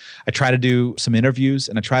discussion. I try to do some interviews,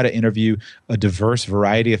 and I try to interview a diverse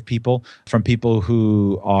variety of people, from people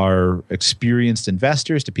who are experienced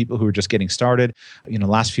investors to people who are just getting started.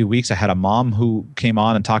 Last few weeks, I had a mom who came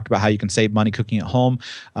on and talked about how you can save money cooking at home.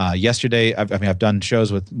 Yesterday, I've done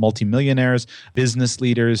shows with multimillionaires, business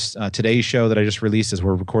leaders. Today's show that I just released as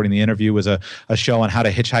we're recording the interview was a show on how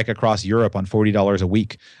to hitchhike across Europe on $40 a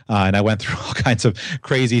week. And I went through all kinds of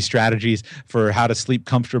crazy strategies for how to sleep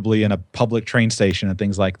comfortably in a public train station and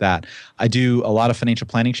things like that. I do a lot of financial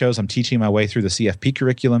planning shows. I'm teaching my way through the CFP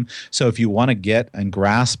curriculum. So if you want to get and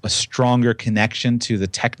grasp a stronger connection to the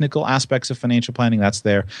technical aspects of financial planning, that's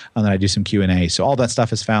there. And then I do some Q&A. So all that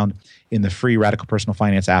stuff is found in the free Radical Personal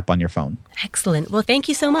Finance app on your phone. Excellent. Well, thank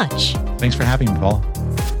you so much. Thanks for having me, Paul.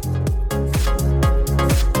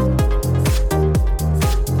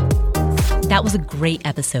 That was a great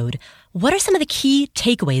episode. What are some of the key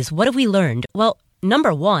takeaways? What have we learned? Well,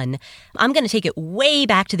 number one, I'm going to take it way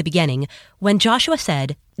back to the beginning when Joshua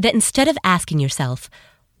said that instead of asking yourself,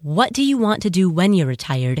 what do you want to do when you're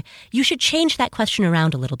retired? You should change that question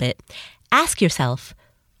around a little bit. Ask yourself,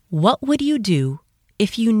 what would you do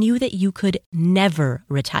if you knew that you could never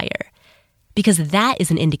retire? Because that is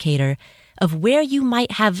an indicator of where you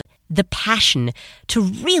might have the passion to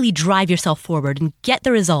really drive yourself forward and get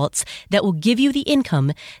the results that will give you the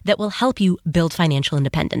income that will help you build financial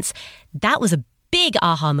independence. That was a big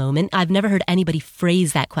aha moment. I've never heard anybody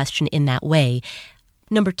phrase that question in that way.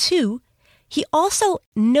 Number two, he also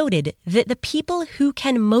noted that the people who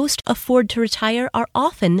can most afford to retire are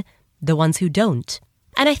often the ones who don't.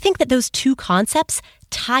 And I think that those two concepts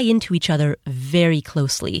tie into each other very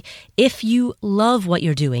closely. If you love what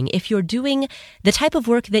you're doing, if you're doing the type of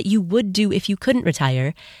work that you would do if you couldn't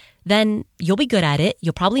retire, then you'll be good at it,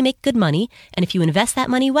 you'll probably make good money, and if you invest that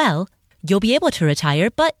money well, you'll be able to retire,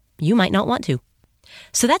 but you might not want to.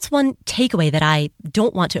 So that's one takeaway that I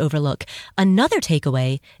don't want to overlook. Another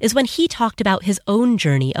takeaway is when he talked about his own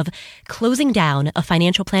journey of closing down a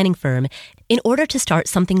financial planning firm in order to start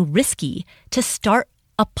something risky, to start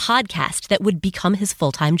a podcast that would become his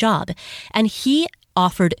full-time job. And he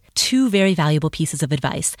offered two very valuable pieces of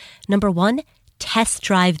advice. Number one, test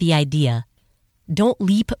drive the idea. Don't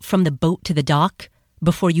leap from the boat to the dock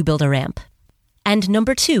before you build a ramp. And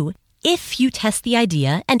number two, if you test the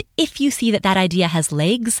idea and if you see that idea has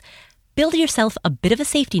legs, build yourself a bit of a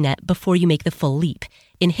safety net before you make the full leap.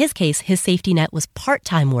 In his case, his safety net was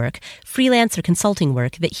part-time work, freelance or consulting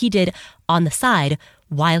work that he did on the side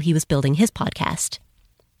while he was building his podcast.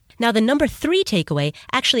 Now, the number three takeaway,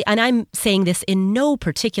 actually, and I'm saying this in no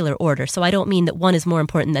particular order, so I don't mean that one is more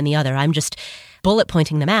important than the other. I'm just bullet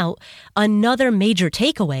pointing them out. Another major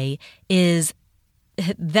takeaway is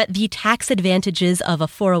that the tax advantages of a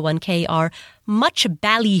 401k are much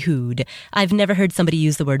ballyhooed. I've never heard somebody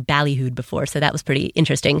use the word ballyhooed before, so that was pretty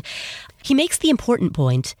interesting. He makes the important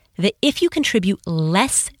point that if you contribute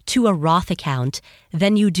less to a Roth account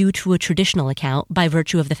than you do to a traditional account by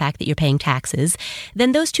virtue of the fact that you're paying taxes,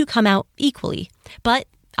 then those two come out equally. But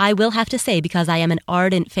I will have to say, because I am an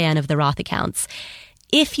ardent fan of the Roth accounts,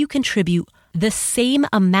 if you contribute the same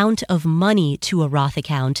amount of money to a Roth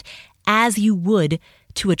account as you would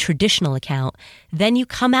to a traditional account, then you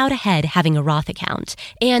come out ahead having a Roth account.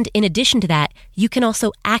 And in addition to that, you can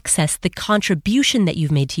also access the contribution that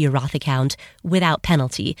you've made to your Roth account without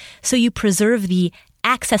penalty. So you preserve the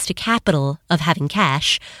access to capital of having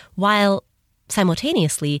cash while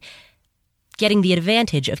simultaneously getting the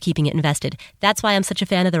advantage of keeping it invested. That's why I'm such a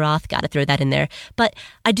fan of the Roth. Got to throw that in there. But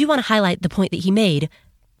I do want to highlight the point that he made,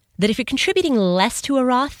 that if you're contributing less to a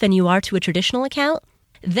Roth than you are to a traditional account,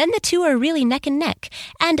 then the two are really neck and neck.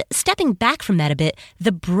 And stepping back from that a bit,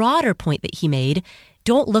 the broader point that he made,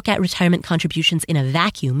 don't look at retirement contributions in a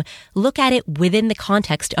vacuum. Look at it within the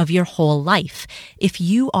context of your whole life. If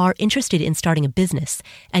you are interested in starting a business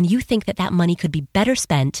and you think that that money could be better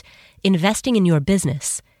spent investing in your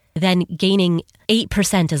business than gaining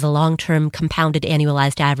 8% as a long-term compounded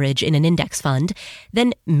annualized average in an index fund,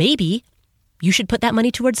 then maybe you should put that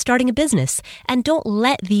money towards starting a business. And don't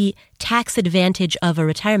let the tax advantage of a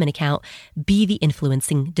retirement account be the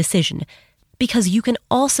influencing decision, because you can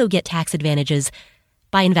also get tax advantages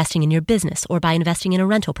by investing in your business or by investing in a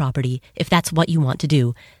rental property if that's what you want to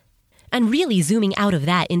do. And really zooming out of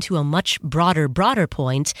that into a much broader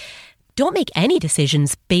point, don't make any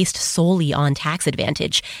decisions based solely on tax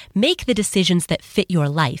advantage. Make the decisions that fit your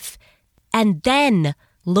life, and then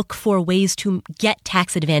look for ways to get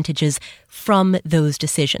tax advantages from those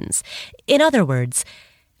decisions. In other words,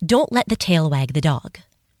 don't let the tail wag the dog.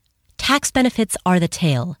 Tax benefits are the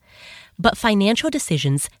tail, but financial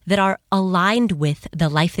decisions that are aligned with the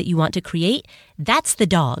life that you want to create, that's the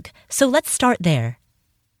dog. So let's start there.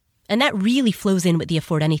 And that really flows in with the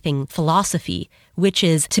Afford Anything philosophy, which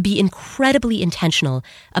is to be incredibly intentional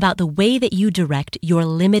about the way that you direct your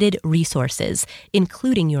limited resources,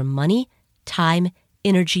 including your money, time,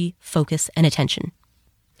 energy, focus, and attention.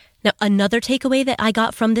 Now, another takeaway that I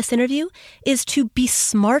got from this interview is to be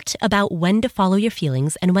smart about when to follow your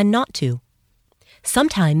feelings and when not to.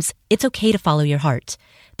 Sometimes it's okay to follow your heart,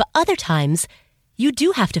 but other times you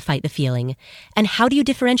do have to fight the feeling. And how do you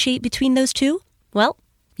differentiate between those two? Well,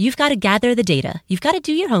 you've got to gather the data. You've got to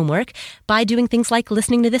do your homework by doing things like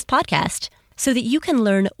listening to this podcast so that you can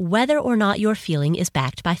learn whether or not your feeling is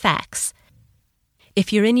backed by facts.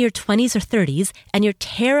 If you're in your 20s or 30s and you're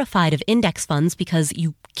terrified of index funds because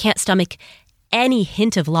you can't stomach any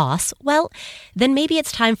hint of loss, well, then maybe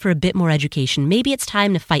it's time for a bit more education. Maybe it's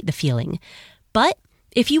time to fight the feeling. But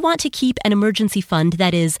if you want to keep an emergency fund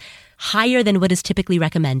that is higher than what is typically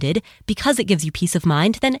recommended because it gives you peace of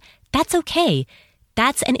mind, then that's okay.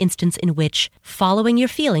 That's an instance in which following your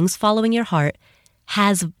feelings, following your heart,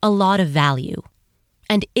 has a lot of value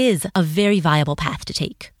and is a very viable path to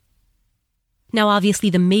take. Now, obviously,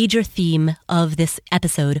 the major theme of this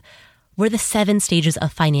episode were the 7 stages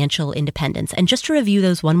of financial independence. And just to review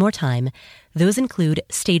those one more time, those include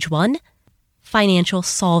stage 1, financial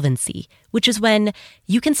solvency, which is when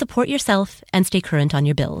you can support yourself and stay current on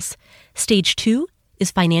your bills. Stage 2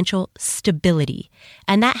 is financial stability.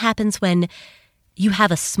 And that happens when you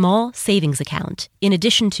have a small savings account in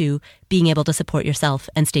addition to being able to support yourself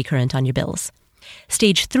and stay current on your bills.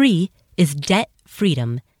 Stage 3 is debt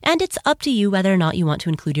freedom. And it's up to you whether or not you want to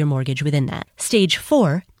include your mortgage within that. Stage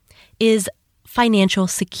 4 is financial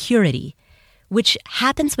security, which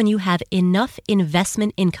happens when you have enough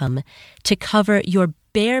investment income to cover your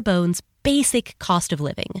bare bones basic cost of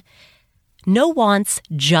living. No wants,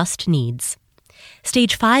 just needs.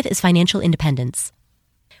 Stage 5 is financial independence,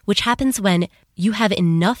 which happens when you have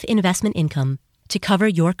enough investment income to cover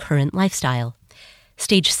your current lifestyle.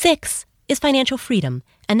 Stage 6 is financial freedom,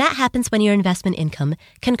 and that happens when your investment income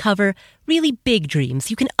can cover really big dreams.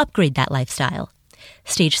 You can upgrade that lifestyle.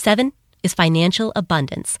 Stage 7 is financial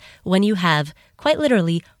abundance, when you have, quite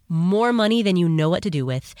literally, more money than you know what to do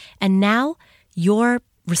with, and now your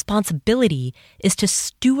responsibility is to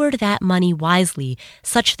steward that money wisely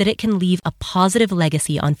such that it can leave a positive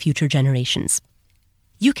legacy on future generations.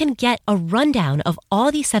 You can get a rundown of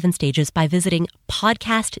all these 7 stages by visiting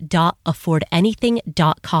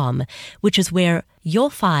podcast.affordanything.com, which is where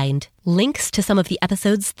you'll find links to some of the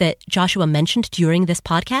episodes that Joshua mentioned during this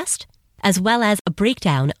podcast, as well as a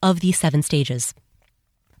breakdown of these 7 stages.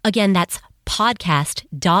 Again, that's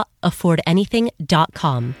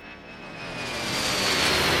podcast.affordanything.com.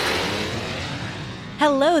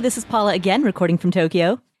 Hello, this is Paula again, recording from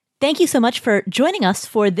Tokyo. Thank you so much for joining us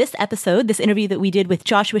for this episode, this interview that we did with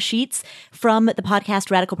Joshua Sheats from the podcast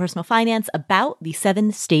Radical Personal Finance about the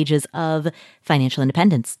 7 stages of financial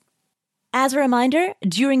independence. As a reminder,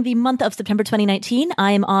 during the month of September 2019,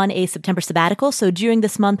 I am on a September sabbatical. So during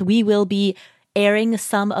this month, we will be airing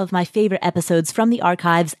some of my favorite episodes from the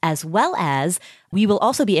archives, as well as we will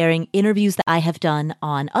also be airing interviews that I have done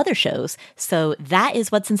on other shows. So that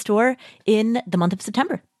is what's in store in the month of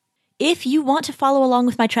September. If you want to follow along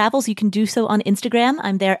with my travels, you can do so on Instagram.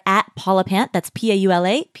 I'm there at Paulapant. That's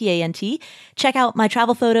PaulaPant. Check out my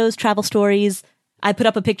travel photos, travel stories. I put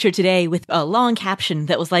up a picture today with a long caption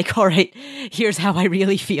that was like, all right, here's how I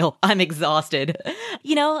really feel. I'm exhausted.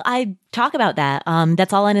 I talk about that.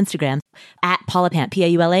 That's all on Instagram at Paulapant,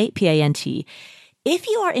 PaulaPant. If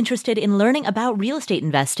you are interested in learning about real estate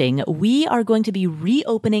investing, we are going to be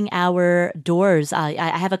reopening our doors. I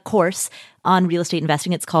have a course on real estate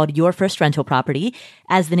investing. It's called Your First Rental Property.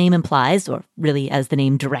 As the name implies, or really as the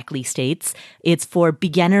name directly states, it's for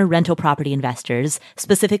beginner rental property investors,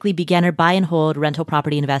 specifically beginner buy and hold rental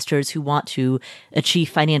property investors who want to achieve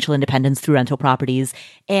financial independence through rental properties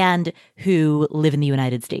and who live in the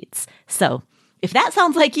United States. So if that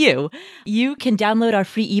sounds like you can download our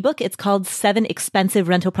free ebook. It's called 7 Expensive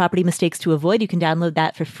Rental Property Mistakes to Avoid. You can download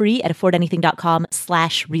that for free at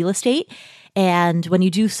affordanything.com/real estate. And when you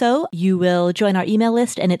do so, you will join our email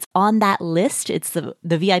list, and it's on that list. It's the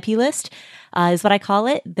VIP list, is what I call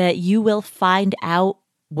it, that you will find out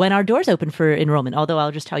when our doors open for enrollment. Although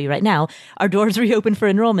I'll just tell you right now, our doors reopen for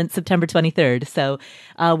enrollment September 23rd. So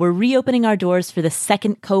we're reopening our doors for the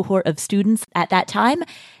second cohort of students at that time.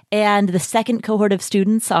 And the second cohort of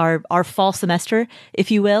students, our fall semester,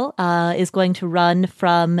 if you will, is going to run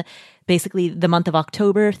from basically the month of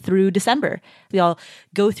October through December. We all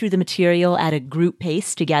go through the material at a group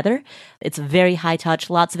pace together. It's very high touch,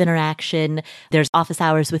 lots of interaction. There's office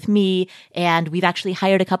hours with me, and we've actually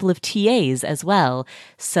hired a couple of TAs as well.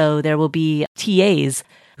 So there will be TAs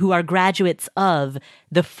who are graduates of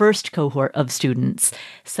the first cohort of students.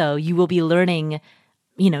 So you will be learning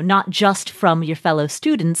not just from your fellow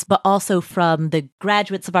students, but also from the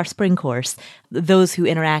graduates of our spring course, those who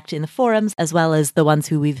interact in the forums, as well as the ones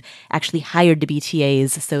who we've actually hired to be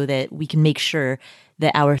TAs so that we can make sure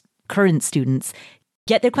that our current students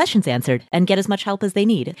get their questions answered and get as much help as they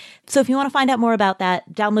need. So if you want to find out more about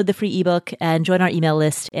that, download the free ebook and join our email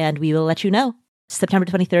list, and we will let you know. September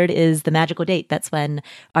 23rd is the magical date. That's when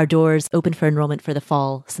our doors open for enrollment for the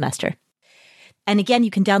fall semester. And again, you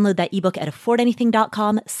can download that ebook at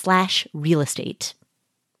affordanything.com/real estate.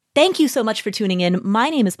 Thank you so much for tuning in. My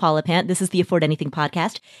name is Paula Pant. This is the Afford Anything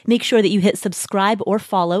podcast. Make sure that you hit subscribe or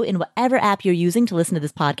follow in whatever app you're using to listen to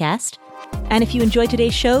this podcast. And if you enjoyed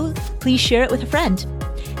today's show, please share it with a friend.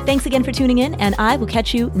 Thanks again for tuning in, and I will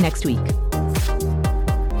catch you next week.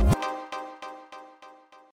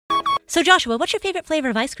 So Joshua, what's your favorite flavor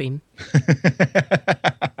of ice cream?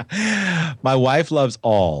 My wife loves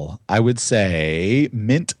all. I would say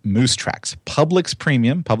mint Moose Tracks. Publix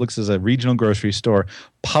Premium. Publix is a regional grocery store.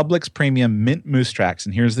 Publix Premium mint Moose Tracks.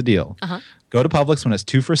 And here's the deal. Go to Publix when it's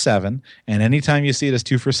 2 for $7. And anytime you see it as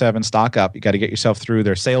 2 for $7, stock up. You got to get yourself through.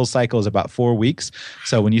 Their sales cycle is about 4 weeks.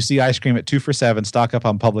 So when you see ice cream at 2 for $7, stock up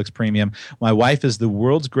on Publix Premium. My wife is the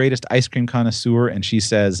world's greatest ice cream connoisseur, and she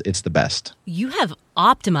says it's the best. You have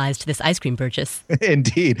optimized this ice cream purchase.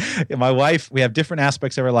 Indeed. My wife, we have different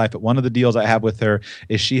aspects of her life, but one of the deals I have with her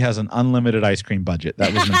is she has an unlimited ice cream budget.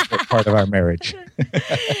 That was an important part of our marriage.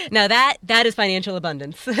 Now that is financial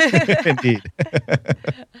abundance. Indeed.